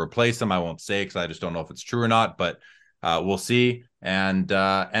coming in to replace him. I won't say because I just don't know if it's true or not, but we'll see. And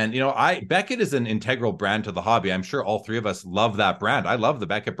I Beckett is an integral brand to the hobby. I'm sure all three of us love that brand. I love the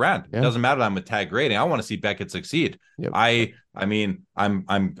Beckett brand. It Yeah. doesn't matter that I'm with Tag Grading. I want to see Beckett succeed. Yep. I mean,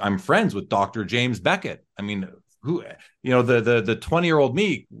 I'm friends with Dr. James Beckett. I mean, who, the 20-year-old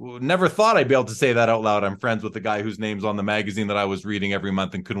me never thought I'd be able to say that out loud. I'm friends with the guy whose name's on the magazine that I was reading every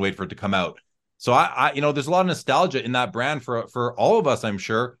month and couldn't wait for it to come out. So I there's a lot of nostalgia in that brand for all of us, I'm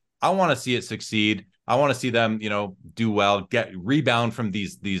sure. I want to see it succeed. I want to see them, do well, get rebound from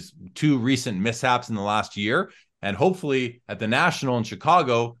these two recent mishaps in the last year, and hopefully at the National in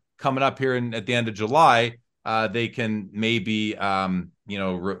Chicago coming up here at the end of July, they can maybe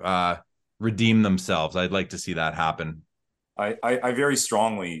redeem themselves. I'd like to see that happen. I very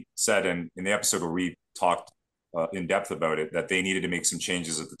strongly said in the episode where we talked in depth about it that they needed to make some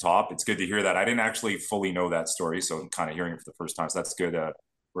changes at the top. It's good to hear that. I didn't actually fully know that story, so I'm kind of hearing it for the first time. So that's good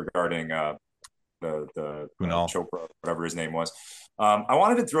regarding the Chopra, whatever his name was. I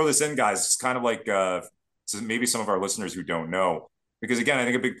wanted to throw this in, guys. It's kind of like so maybe some of our listeners who don't know, because again, I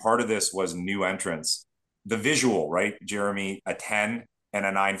think a big part of this was new entrants. The visual, right, Jeremy, a 10 and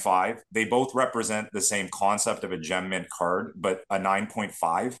a 9.5, they both represent the same concept of a gem mint card, but a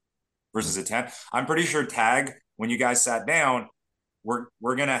 9.5 versus a 10. I'm pretty sure Tag, when you guys sat down,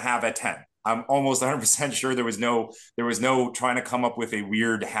 we're gonna have a 10. I'm almost 100% sure there was no trying to come up with a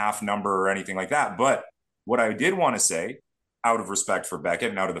weird half number or anything like that. But what I did want to say, out of respect for Beckett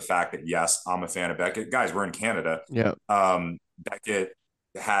and out of the fact that yes, I'm a fan of Beckett, guys, we're in Canada. Yeah. Beckett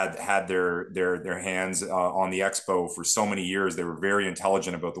had their hands on the expo for so many years. They were very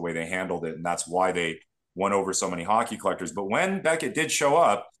intelligent about the way they handled it, and that's why they won over so many hockey collectors. But when Beckett did show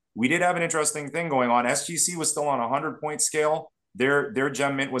up, we did have an interesting thing going on. SGC was still on a 100-point scale. Their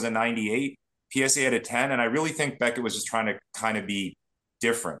gem mint was a 98. PSA had a 10, and I really think Beckett was just trying to kind of be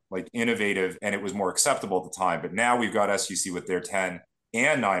different, like innovative, and it was more acceptable at the time. But now we've got SGC with their 10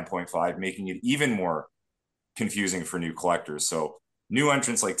 and 9.5, making it even more confusing for new collectors. So new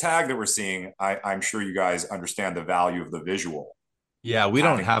entrants like Tag that we're seeing, I'm sure you guys understand the value of the visual. Yeah, we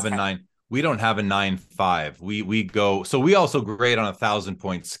don't have a 9. We don't have a 9.5. We go, so we also grade on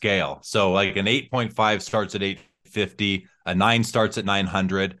 1,000-point scale. So like an 8.5 starts at 850, a 9 starts at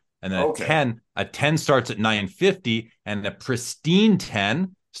 900, and then a 10 starts at 950, and a pristine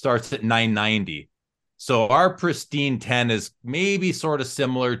 10 starts at 990. So our pristine 10 is maybe sort of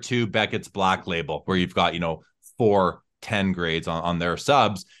similar to Beckett's Black Label, where you've got, 4 10 grades on their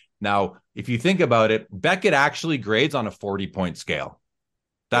subs. Now, if you think about it, Beckett actually grades on a 40-point scale.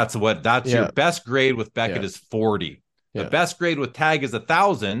 That's your best grade with Beckett is 40. The best grade with Tag is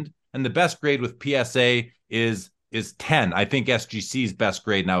 1,000, and the best grade with PSA is 10. I think SGC's best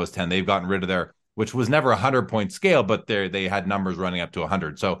grade now is 10. They've gotten rid of their, which was never a 100-point scale, but they had numbers running up to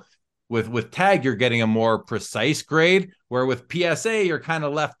 100. So with Tag, you're getting a more precise grade, where with PSA, you're kind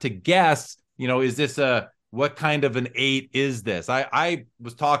of left to guess, is this what kind of an 8 is this? I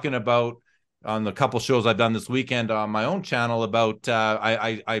was talking about on the couple shows I've done this weekend on my own channel about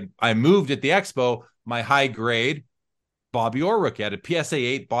I moved at the expo my high grade Bobby Orr rookie. I had a PSA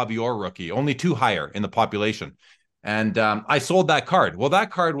 8 Bobby Orr rookie, only 2 higher in the population. And I sold that card. Well,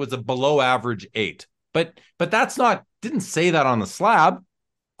 that card was a below average 8. But that's didn't say that on the slab.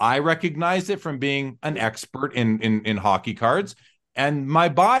 I recognized it from being an expert in hockey cards. And my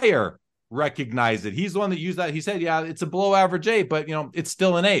buyer recognized it. He's the one that used that. He said, yeah, it's a below average 8, but it's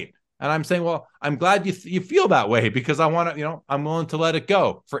still an 8. And I'm saying, well, I'm glad you feel that way, because I want to, I'm willing to let it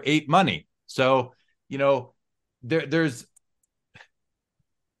go for 8 money. So,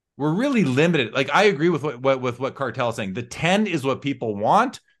 we're really limited. Like, I agree with what Cartel is saying. The 10 is what people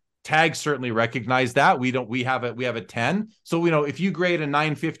want. Tag certainly recognize that. We have a 10. So, if you grade a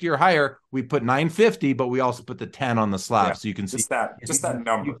 950 or higher, we put 950, but we also put the 10 on the slab. So you can see that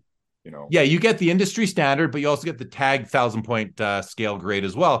number. Yeah, you get the industry standard, but you also get the Tag 1,000-point scale grade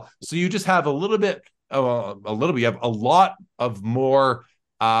as well. So you just have you have a lot of more,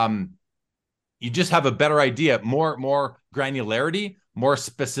 you just have a better idea, more granularity, more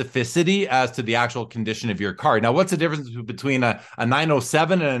specificity as to the actual condition of your card. Now, what's the difference between a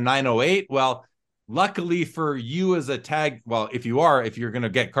 907 and a 908? Well, luckily for you as a tag, well, if you're going to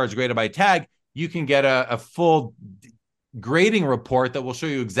get cards graded by tag, you can get a full grading report that will show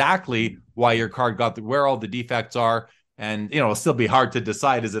you exactly why your card where all the defects are. And, it'll still be hard to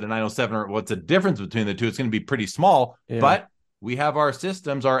decide, is it a 907 or what's the difference between the two? It's going to be pretty small, but we have our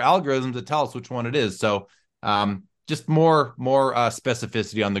systems, our algorithms that tell us which one it is. So just more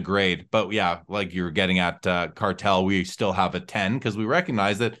specificity on the grade. But yeah, like you were getting at Cartel, we still have a 10 because we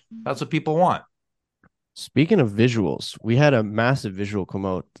recognize that that's what people want. Speaking of visuals, we had a massive visual come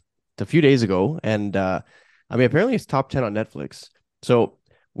out a few days ago, and apparently it's top 10 on Netflix. So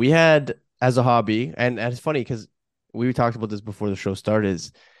we had, as a hobby, and it's funny because we talked about this before the show started,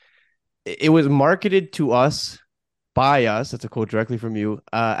 is it was marketed to us by us, that's a quote directly from you,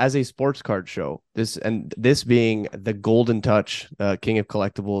 as a sports card show. This being the Golden Touch, King of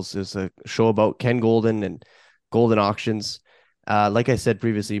Collectibles, is a show about Ken Golden and Golden auctions. Like I said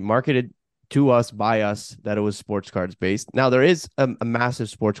previously, marketed to us by us, that it was sports cards based. Now there is a massive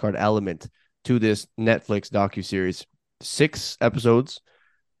sports card element to this Netflix docuseries. 6 episodes.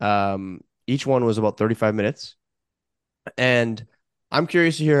 Each one was about 35 minutes. And I'm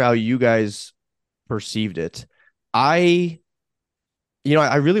curious to hear how you guys perceived it. I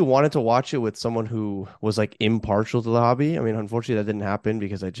really wanted to watch it with someone who was like impartial to the hobby. I mean, unfortunately, that didn't happen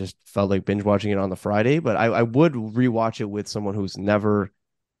because I just felt like binge watching it on the Friday, but I would rewatch it with someone who's never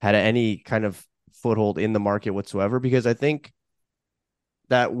had any kind of foothold in the market whatsoever, because I think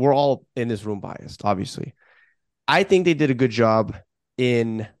that we're all in this room biased, obviously. I think they did a good job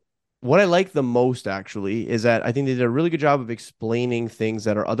in what I like the most, actually, is that I think they did a really good job of explaining things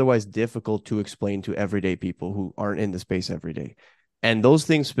that are otherwise difficult to explain to everyday people who aren't in the space every day. And those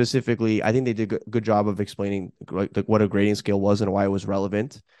things specifically, I think they did a good job of explaining like what a grading scale was and why it was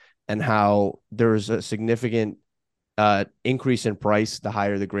relevant, and how there's a significant increase in price the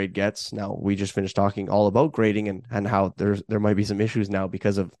higher the grade gets. Now, we just finished talking all about grading and how there might be some issues now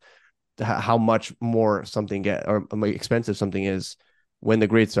because of how much more something or expensive something is when the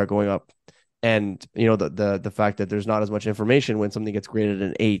grades start going up. And the fact that there's not as much information when something gets graded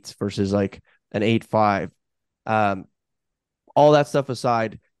an 8 versus like an 8.5. All that stuff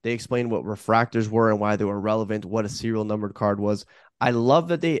aside, they explained what refractors were and why they were relevant, what a serial numbered card was. I love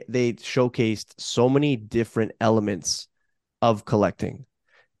that they showcased so many different elements of collecting,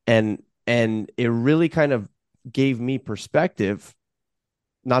 and it really kind of gave me perspective.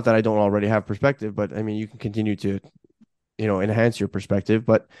 Not that I don't already have perspective, but I mean, you can continue to enhance your perspective.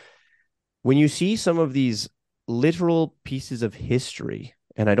 But when you see some of these literal pieces of history,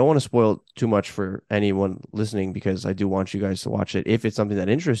 and I don't want to spoil too much for anyone listening because I do want you guys to watch it if it's something that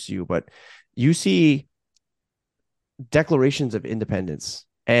interests you, but you see declarations of independence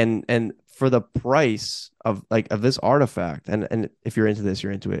and for the price of this artifact, and if you're into this,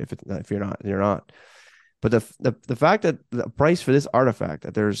 you're into it. If you're not, you're not. But the fact that the price for this artifact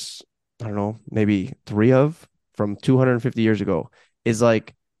that there's, I don't know, maybe 3 of from 250 years ago is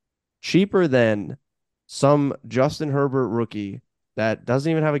like cheaper than some Justin Herbert rookie that doesn't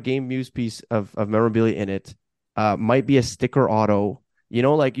even have a game used piece of memorabilia in it, might be a sticker auto.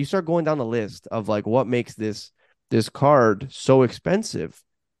 Like you start going down the list of like what makes this card so expensive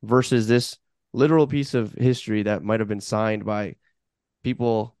versus this literal piece of history that might have been signed by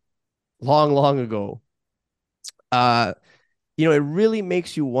people long, long ago. It really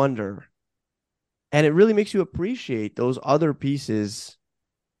makes you wonder, and it really makes you appreciate those other pieces,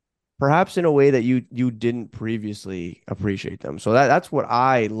 perhaps in a way that you didn't previously appreciate them. So that's what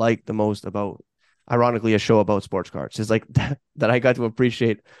I like the most about, ironically, a show about sports cards, is like that I got to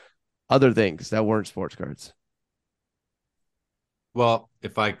appreciate other things that weren't sports cards. Well,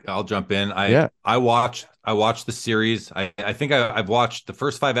 if I'll jump in. Yeah. I watched the series. I think I've watched the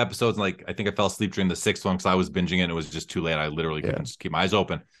first 5 episodes, and like I think I fell asleep during the 6th one because I was binging it and it was just too late. I literally couldn't keep my eyes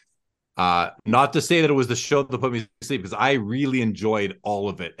open. Not to say that it was the show that put me to sleep, because I really enjoyed all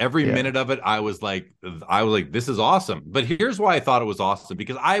of it. Every minute of it, I was like, this is awesome. But here's why I thought it was awesome,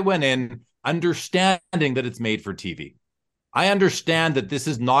 because I went in understanding that it's made for TV. I understand that this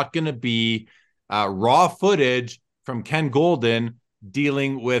is not going to be raw footage from Ken Golden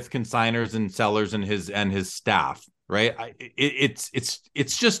dealing with consigners and sellers and his staff, right?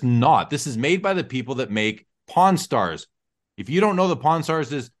 It's just not. This is made by the people that make Pawn Stars. If you don't know the Pawn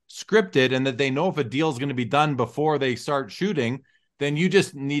Stars is scripted and that they know if a deal is going to be done before they start shooting, then you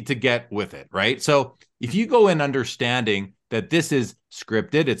just need to get with it, right? So if you go in understanding that this is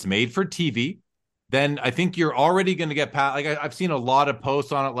scripted, it's made for TV, then I think you're already going to get past. Like I've seen a lot of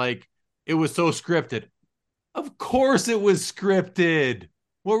posts on it, like it was so scripted. Of course it was scripted.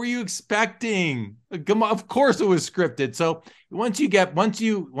 What were you expecting? Come on, of course it was scripted. So once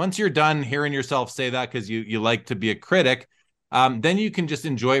you're done hearing yourself say that because you like to be a critic, then you can just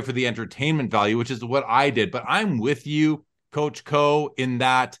enjoy it for the entertainment value, which is what I did. But I'm with you, Coach Co, in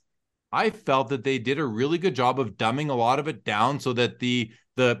that I felt that they did a really good job of dumbing a lot of it down so that the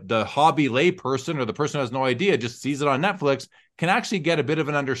hobby lay person or the person who has no idea just sees it on Netflix can actually get a bit of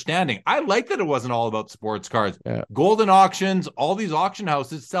an understanding. I like that it wasn't all about sports cards. Yeah. Golden auctions, all these auction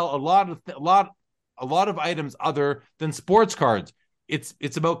houses sell a lot of items other than sports cards.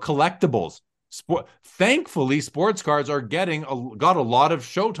 It's about collectibles. Thankfully, sports cards are got a lot of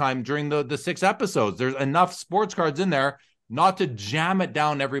showtime during the 6 episodes. There's enough sports cards in there not to jam it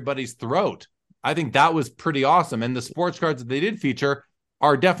down everybody's throat. I think that was pretty awesome. And the sports cards that they did feature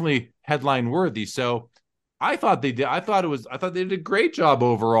are definitely headline worthy. So I thought they did. I thought they did a great job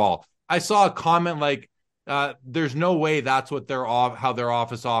overall. I saw a comment like, there's no way that's what how their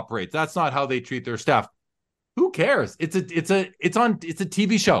office operates. That's not how they treat their staff. Who cares? It's a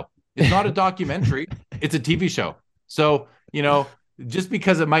TV show. It's not a documentary. It's a TV show. So, just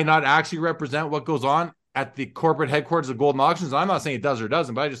because it might not actually represent what goes on at the corporate headquarters of Golden Auctions, I'm not saying it does or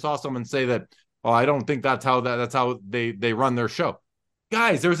doesn't, but I just saw someone say that, oh, I don't think that's how they run their show.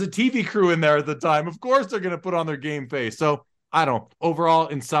 Guys, there was a TV crew in there at the time. Of course they're going to put on their game face. So I don't. Overall,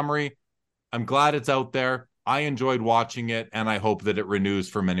 in summary, I'm glad it's out there. I enjoyed watching it, and I hope that it renews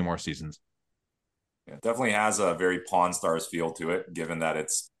for many more seasons. Yeah, it definitely has a very Pawn Stars feel to it, given that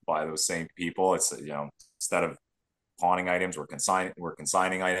it's by those same people. It's, instead of pawning items, we're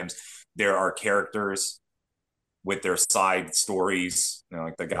consigning items. There are characters with their side stories,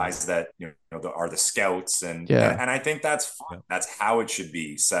 like the guys that are the scouts, and I think that's fun. Yeah. That's how it should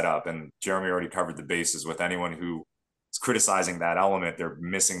be set up. And Jeremy already covered the bases with anyone who is criticizing that element. They're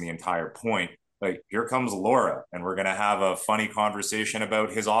missing the entire point. Like, here comes Laura, and we're gonna have a funny conversation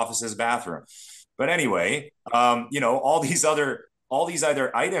about his office's bathroom. But anyway, all these other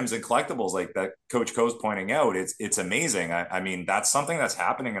items and collectibles like that Coach Co's pointing out, it's amazing. I mean, that's something that's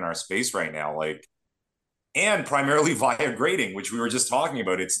happening in our space right now. Like, and primarily via grading, which we were just talking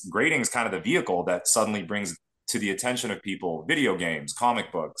about. Grading is kind of the vehicle that suddenly brings to the attention of people video games,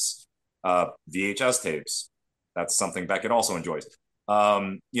 comic books, VHS tapes. That's something Beckett also enjoys.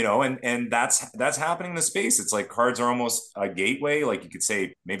 And that's happening in the space. It's like cards are almost a gateway. Like, you could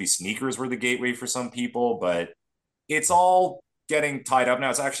say maybe sneakers were the gateway for some people, but it's all getting tied up now.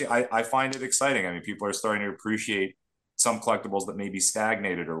 It's actually, I find it exciting. I mean, people are starting to appreciate some collectibles that maybe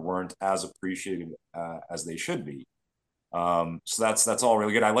stagnated or weren't as appreciated as they should be. So that's all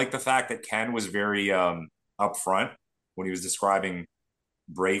really good. I like the fact that Ken was very upfront when he was describing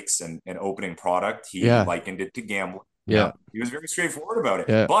breaks and opening product. He likened it to gambling. Yeah. He was very straightforward about it.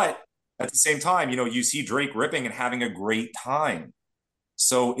 Yeah. But at the same time, you see Drake ripping and having a great time.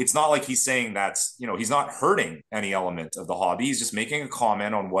 So it's not like he's saying he's not hurting any element of the hobby. He's just making a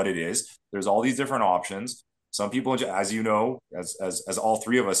comment on what it is. There's all these different options. Some people, as you know, as all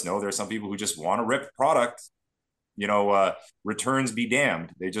three of us know, there's some people who just want to rip product. Returns be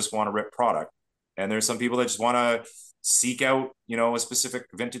damned. They just want to rip product. And there's some people that just want to seek out, a specific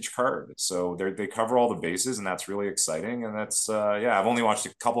vintage card. So they cover all the bases, and that's really exciting. And that's, I've only watched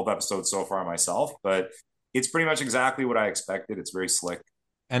a couple of episodes so far myself, but it's pretty much exactly what I expected. It's very slick.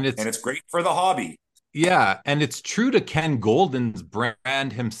 And it's great for the hobby. Yeah. And it's true to Ken Golden's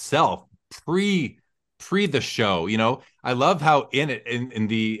brand himself pre the show. I love how the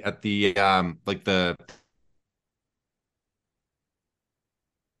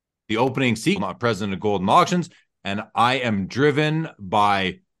opening sequence, not president of Golden Auctions, and I am driven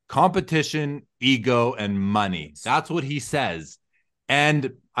by competition, ego, and money. That's what he says.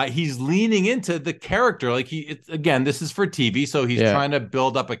 And he's leaning into the character. Like, this is for TV, so he's trying to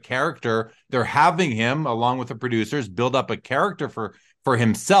build up a character. They're having him, along with the producers, build up a character for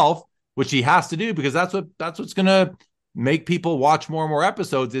himself, which he has to do, because that's what's going to make people watch more and more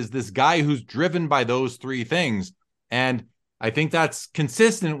episodes, is this guy who's driven by those three things. And I think that's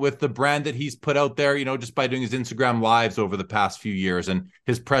consistent with the brand that he's put out there, just by doing his Instagram lives over the past few years and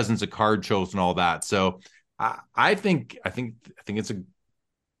his presence at card shows and all that. So I think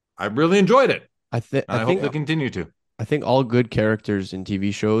I really enjoyed it. I hope they continue to. I think all good characters in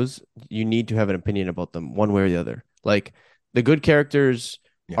TV shows, you need to have an opinion about them one way or the other. Like, the good characters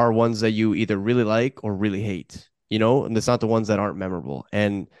are ones that you either really like or really hate, and it's not the ones that aren't memorable.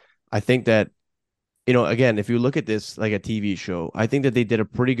 And I think that, again, if you look at this like a TV show, I think that they did a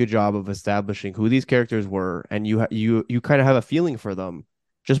pretty good job of establishing who these characters were, and you kind of have a feeling for them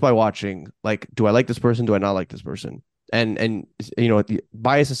just by watching. Like, do I like this person? Do I not like this person? And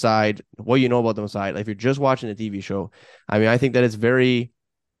bias aside, what you know about them aside, if you're just watching a TV show, I mean, I think that it's very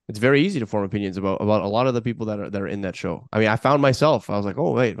it's very easy to form opinions about a lot of the people that are in that show. I mean, I found myself, I was like,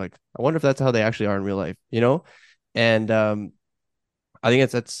 oh wait, like I wonder if that's how they actually are in real life, you know? And I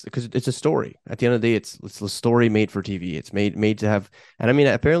think that's because it's a story. At the end of the day, it's a story made for TV. It's made to have, and I mean,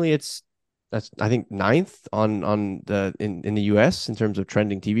 apparently that's I think ninth on the in the US in terms of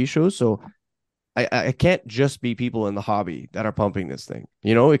trending TV shows. So I can't just be people in the hobby that are pumping this thing.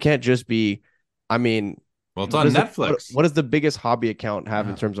 You know, it can't just be. I mean, Well, it's on Netflix. what does the biggest hobby account have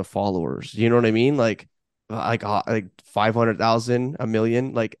in terms of followers? You know what I mean? Like 500,000, a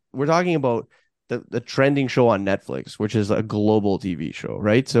million. Like we're talking about the trending show on Netflix, which is a global TV show,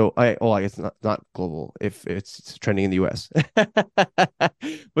 right? So I guess not global if it's trending in the US.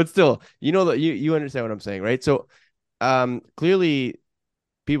 But still, you know that you understand what I'm saying, right? So clearly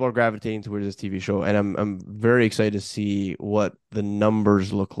people are gravitating towards this TV show, and I'm very excited to see what the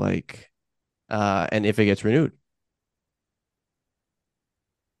numbers look like, and if it gets renewed.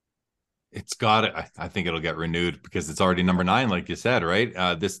 It's got it. I think it'll get renewed because it's already number 9, like you said,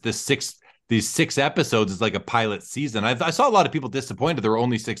 right? These 6 episodes is like a pilot season. I saw a lot of people disappointed there were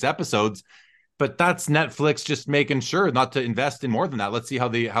only 6 episodes, but that's Netflix just making sure not to invest in more than that. Let's see how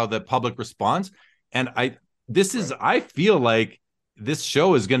the public responds. And I feel like this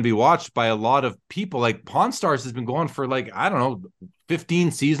show is going to be watched by a lot of people. Like Pawn Stars has been going for like, I don't know,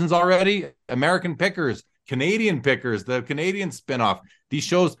 15 seasons already. American Pickers, Canadian Pickers, the Canadian spinoff. These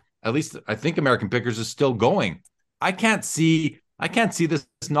shows, at least I think American Pickers is still going. I can't see this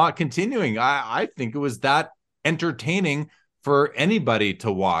not continuing. I think it was that entertaining for anybody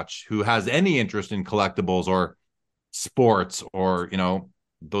to watch who has any interest in collectibles or sports or,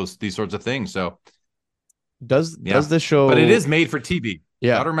 these sorts of things. So does the show, but it is made for TV.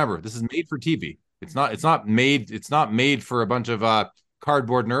 Yeah. Got to remember, this is made for TV. It's not made for a bunch of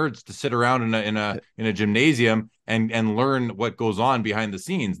cardboard nerds to sit around in a gymnasium and learn what goes on behind the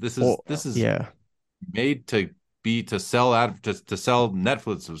scenes. This is made to sell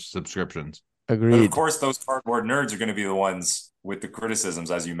Netflix subscriptions. Agreed. But of course, those cardboard nerds are going to be the ones with the criticisms,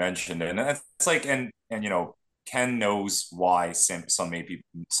 as you mentioned, and it's like, and Ken knows why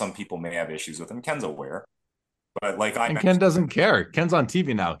some people may have issues with him. Ken's aware, but Ken doesn't care. Ken's on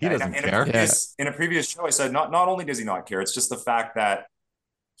TV now. He doesn't care. In a previous show, I said not only does he not care, it's just the fact that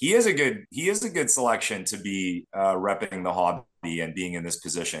he is a good selection to be repping the hobby and being in this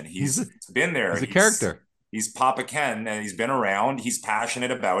position. He's been there. He's a character. He's Papa Ken, and he's been around. He's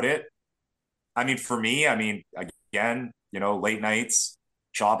passionate about it. I mean, for me, again, late nights,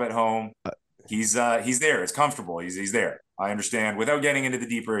 shop at home. He's there. It's comfortable. He's there. I understand without getting into the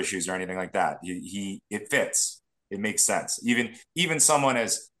deeper issues or anything like that. It fits. It makes sense. Even someone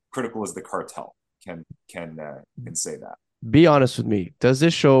as critical as the cartel can say that. Be honest with me. Does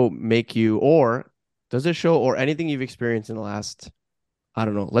this show or anything you've experienced in the last, I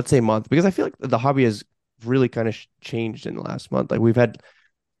don't know, let's say month? Because I feel like the hobby has really kind of changed in the last month. Like we've had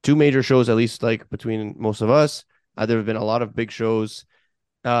 2 major shows, at least like between most of us. There have been a lot of big shows.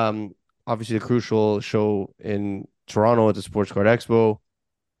 Obviously the crucial show in Toronto at the Sports Card Expo.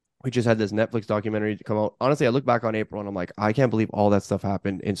 We just had this Netflix documentary to come out. Honestly, I look back on April and I'm like, I can't believe all that stuff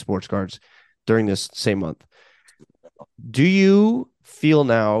happened in sports cards during this same month. Do you feel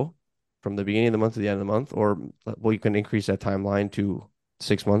now, from the beginning of the month to the end of the month, or you can increase that timeline to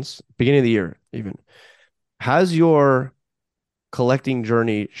 6 months, beginning of the year even, has your collecting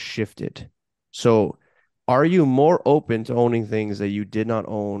journey shifted? So are you more open to owning things that you did not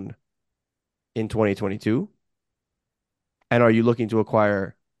own in 2022? And are you looking to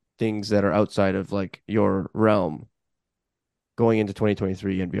acquire things that are outside of like your realm going into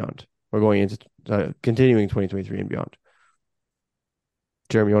 2023 and beyond, or going into continuing 2023 and beyond?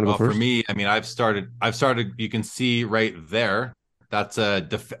 Jeremy, you want to go first? For me, I've started, you can see right there, that's a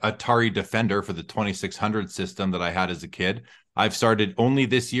Atari Defender for the 2600 system that I had as a kid. I've started only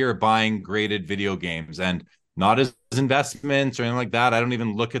this year buying graded video games, and not as investments or anything like that. I don't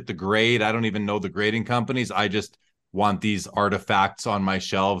even look at the grade. I don't even know the grading companies. I just want these artifacts on my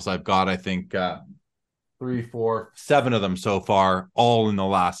shelves. I've got, I think, 3, 4, 7 of them so far, all in the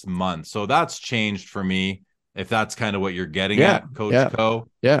last month. So that's changed for me, if that's kind of what you're getting at, Coach Co.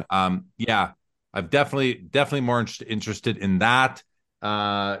 Yeah. I've definitely more interested in that.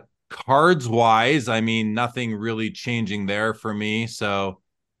 Cards wise, nothing really changing there for me. So,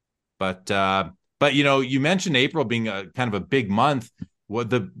 but you mentioned April being a kind of a big month.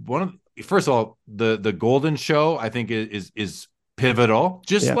 First of all, the Golden Show, I think is pivotal.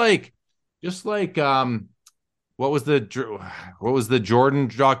 Just like what was the Jordan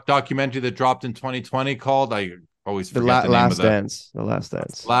documentary that dropped in 2020 called? I always The forget the name of the last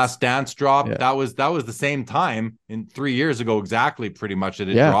dance. Last Dance dropped. Yeah. That was the same time in 3 years ago, exactly, pretty much, that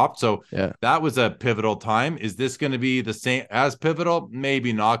it Yeah. dropped. So Yeah. that was a pivotal time. Is this going to be the same as pivotal?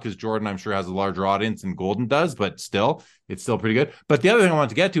 Maybe not, because Jordan, I'm sure, has a larger audience than Golden does, but still, it's still pretty good. But the other thing I wanted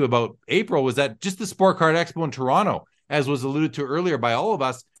to get to about April was that just the Sport Card Expo in Toronto, as was alluded to earlier by all of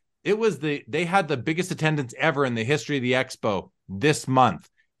us, they had the biggest attendance ever in the history of the expo this month.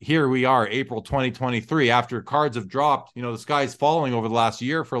 Here we are, April 2023, after cards have dropped. The sky's falling over the last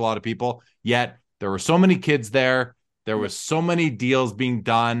year for a lot of people, yet there were so many kids there. There was so many deals being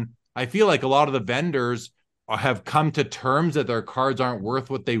done. I feel like a lot of the vendors have come to terms that their cards aren't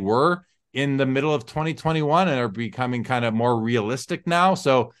worth what they were in the middle of 2021 and are becoming kind of more realistic now.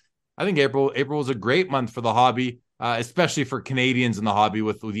 So I think April was a great month for the hobby, especially for Canadians in the hobby,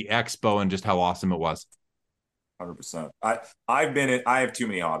 with the expo and just how awesome it was. 100%. I have too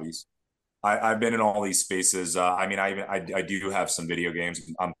many hobbies. I've been in all these spaces. I mean, I do have some video games.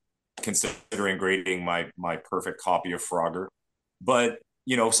 I'm considering grading my perfect copy of Frogger, but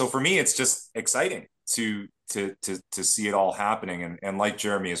so for me, it's just exciting to see it all happening. And like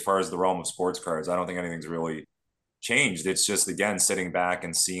Jeremy, as far as the realm of sports cards, I don't think anything's really changed. It's just, again, sitting back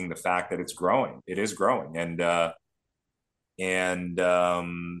and seeing the fact that it's growing. It is growing, and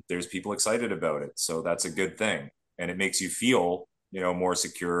there's people excited about it, so that's a good thing, and it makes you feel more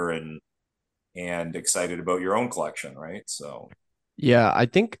secure and excited about your own collection, right? So Yeah, I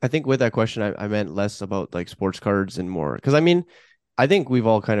think with that question, I meant less about like sports cards and more because I mean, I think we've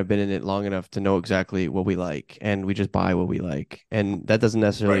all kind of been in it long enough to know exactly what we like, and we just buy what we like, and that doesn't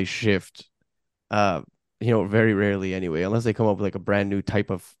necessarily right. shift. Uh, very rarely anyway, unless they come up with like a brand new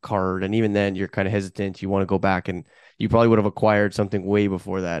type of card, and even then, you're kind of hesitant. You want to go back, and you probably would have acquired something way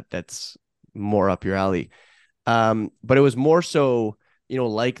before that. That's more up your alley. But it was more so,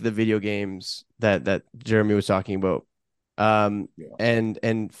 like the video games that Jeremy was talking about. Yeah.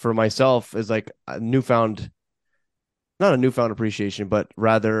 And for myself is like a newfound, not a newfound appreciation, but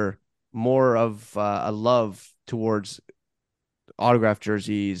rather more of a love towards autograph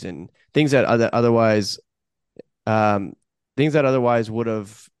jerseys and things that otherwise, um, things that otherwise would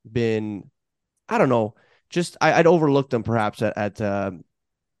have been, I don't know, just I'd overlooked them perhaps at a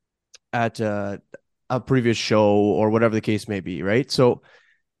previous show or whatever the case may be, right? So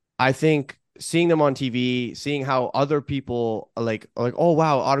I think seeing them on TV, seeing how other people like oh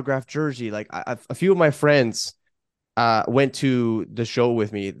wow, autographed jersey. Like a few of my friends went to the show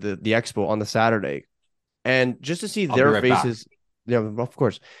with me, the expo on the Saturday, and just to see I'll be their right back. faces, yeah, of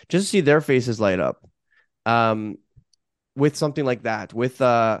course, just to see their faces light up, um, with something like that. With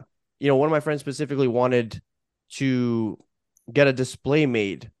one of my friends specifically wanted to get a display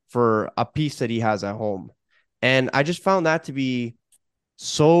made for a piece that he has at home, and I just found that to be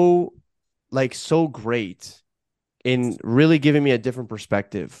so so great in really giving me a different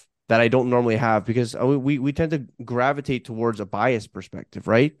perspective that I don't normally have because we tend to gravitate towards a biased perspective,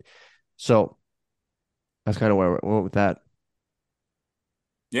 right? So that's kind of where I went with that.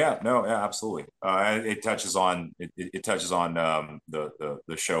 Yeah, no, yeah, absolutely. It touches on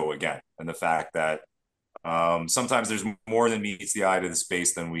the show again, and the fact that sometimes there's more than meets the eye to the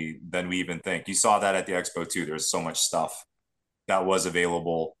space than we even think. You saw that at the expo too. There's so much stuff that was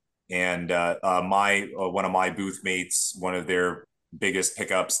available, and my one of my booth mates, one of their biggest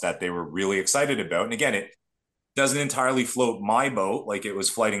pickups that they were really excited about, and again, it doesn't entirely float my boat like it was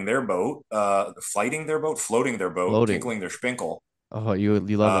floating their boat, Floating. tinkling their spinkle. Oh, you love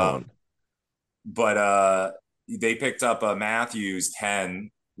that Um, one. but they picked up a Matthews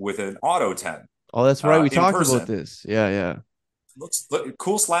 10 with an auto 10 Oh, that's right. We in talked about person. this. Yeah, yeah.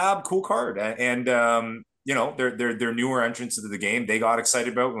 Cool slab, cool card, and they're newer entrants into the game. They got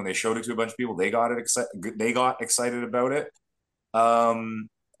excited about it when they showed it to a bunch of people. They got excited about it. Um,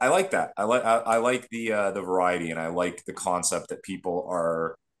 I like that. I like the variety, and I like the concept that people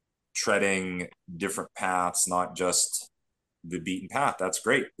are treading different paths, not just the beaten path. That's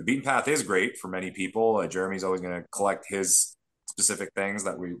great. The beaten path is great for many people. Jeremy's always going to collect his specific things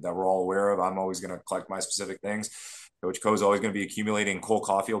that we're all aware of. I'm always going to collect my specific things. Coach Co's always going to be accumulating Cole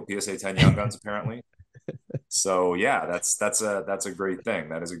Caulfield PSA 10 Young Guns apparently. So yeah, that's a great thing.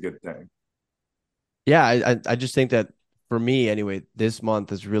 That is a good thing. Yeah, I just think that for me anyway, this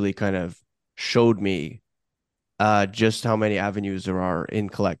month has really kind of showed me just how many avenues there are in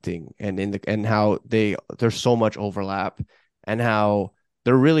collecting and how there's so much overlap and how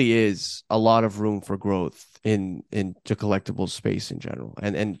there really is a lot of room for growth in to collectible space in general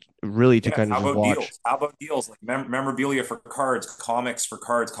and really to Yeah. kind of How just about watch. deals? How about deals like memorabilia for cards, comics for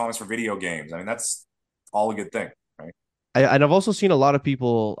cards, comics for video games? I mean, that's all a good thing, right? And I've also seen a lot of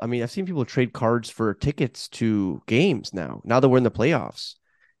people. I mean, I've seen people trade cards for tickets to games now. Now that we're in the playoffs,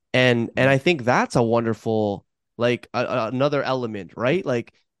 and Mm. I think that's a wonderful like another element, right?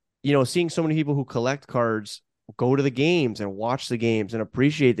 Like, seeing so many people who collect cards go to the games and watch the games and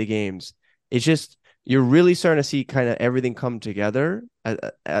appreciate the games. It's just you're really starting to see kind of everything come together.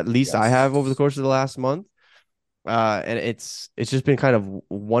 At least I have over the Yes, course of the last month. And it's just been kind of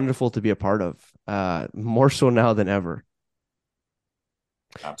wonderful to be a part of. More so now than ever.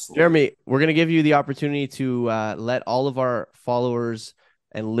 absolutely. Jeremy, we're going to give you the opportunity to let all of our followers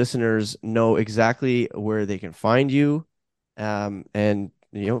and listeners know exactly where they can find you. And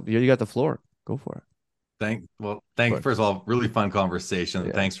you got the floor. Go for it. Thank But first of all, really fun conversation.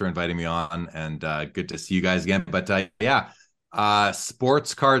 yeah, Thanks for inviting me on, and good to see you guys again. But yeah,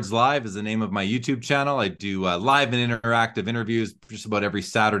 Sports Cards Live is the name of my YouTube channel. I do live and interactive interviews just about every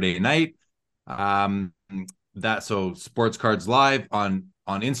Saturday night. Um, that so Sports Cards Live on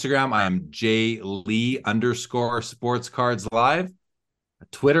Instagram. I am J Lee _ Sports Cards Live.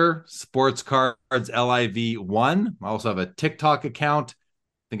 Twitter, Sports Cards LIV1. I also have a TikTok account. I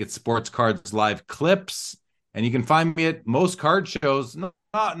think it's Sports Cards Live Clips. And you can find me at most card shows, not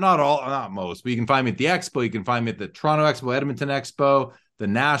all, not most, but you can find me at the Expo. You can find me at the Toronto Expo, Edmonton Expo, the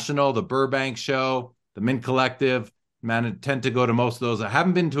National, the Burbank Show, the Mint Collective. Man, I tend to go to most of those. I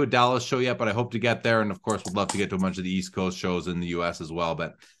haven't been to a Dallas show yet, but I hope to get there. And of course, would love to get to a bunch of the East Coast shows in the US as well.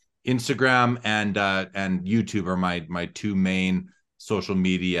 But Instagram and YouTube are my two main social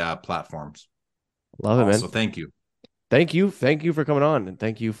media platforms. love it, man. Also, thank you. Thank you for coming on, and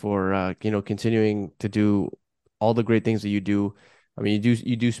thank you for continuing to do all the great things that you do. I mean,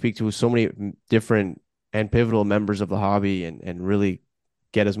 you do speak to so many different and pivotal members of the hobby, and really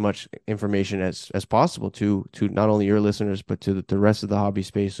get as much information as possible to not only your listeners but to the rest of the hobby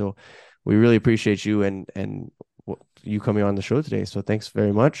space. So we really appreciate you and you coming on the show today. So thanks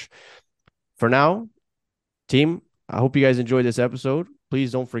very much. For now, team, I hope you guys enjoyed this episode.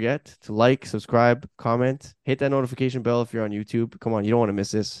 Please don't forget to like, subscribe, comment, hit that notification bell if you're on YouTube. Come on, you don't want to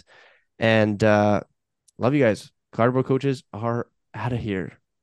miss this. And love you guys. Cardboard coaches are out of here.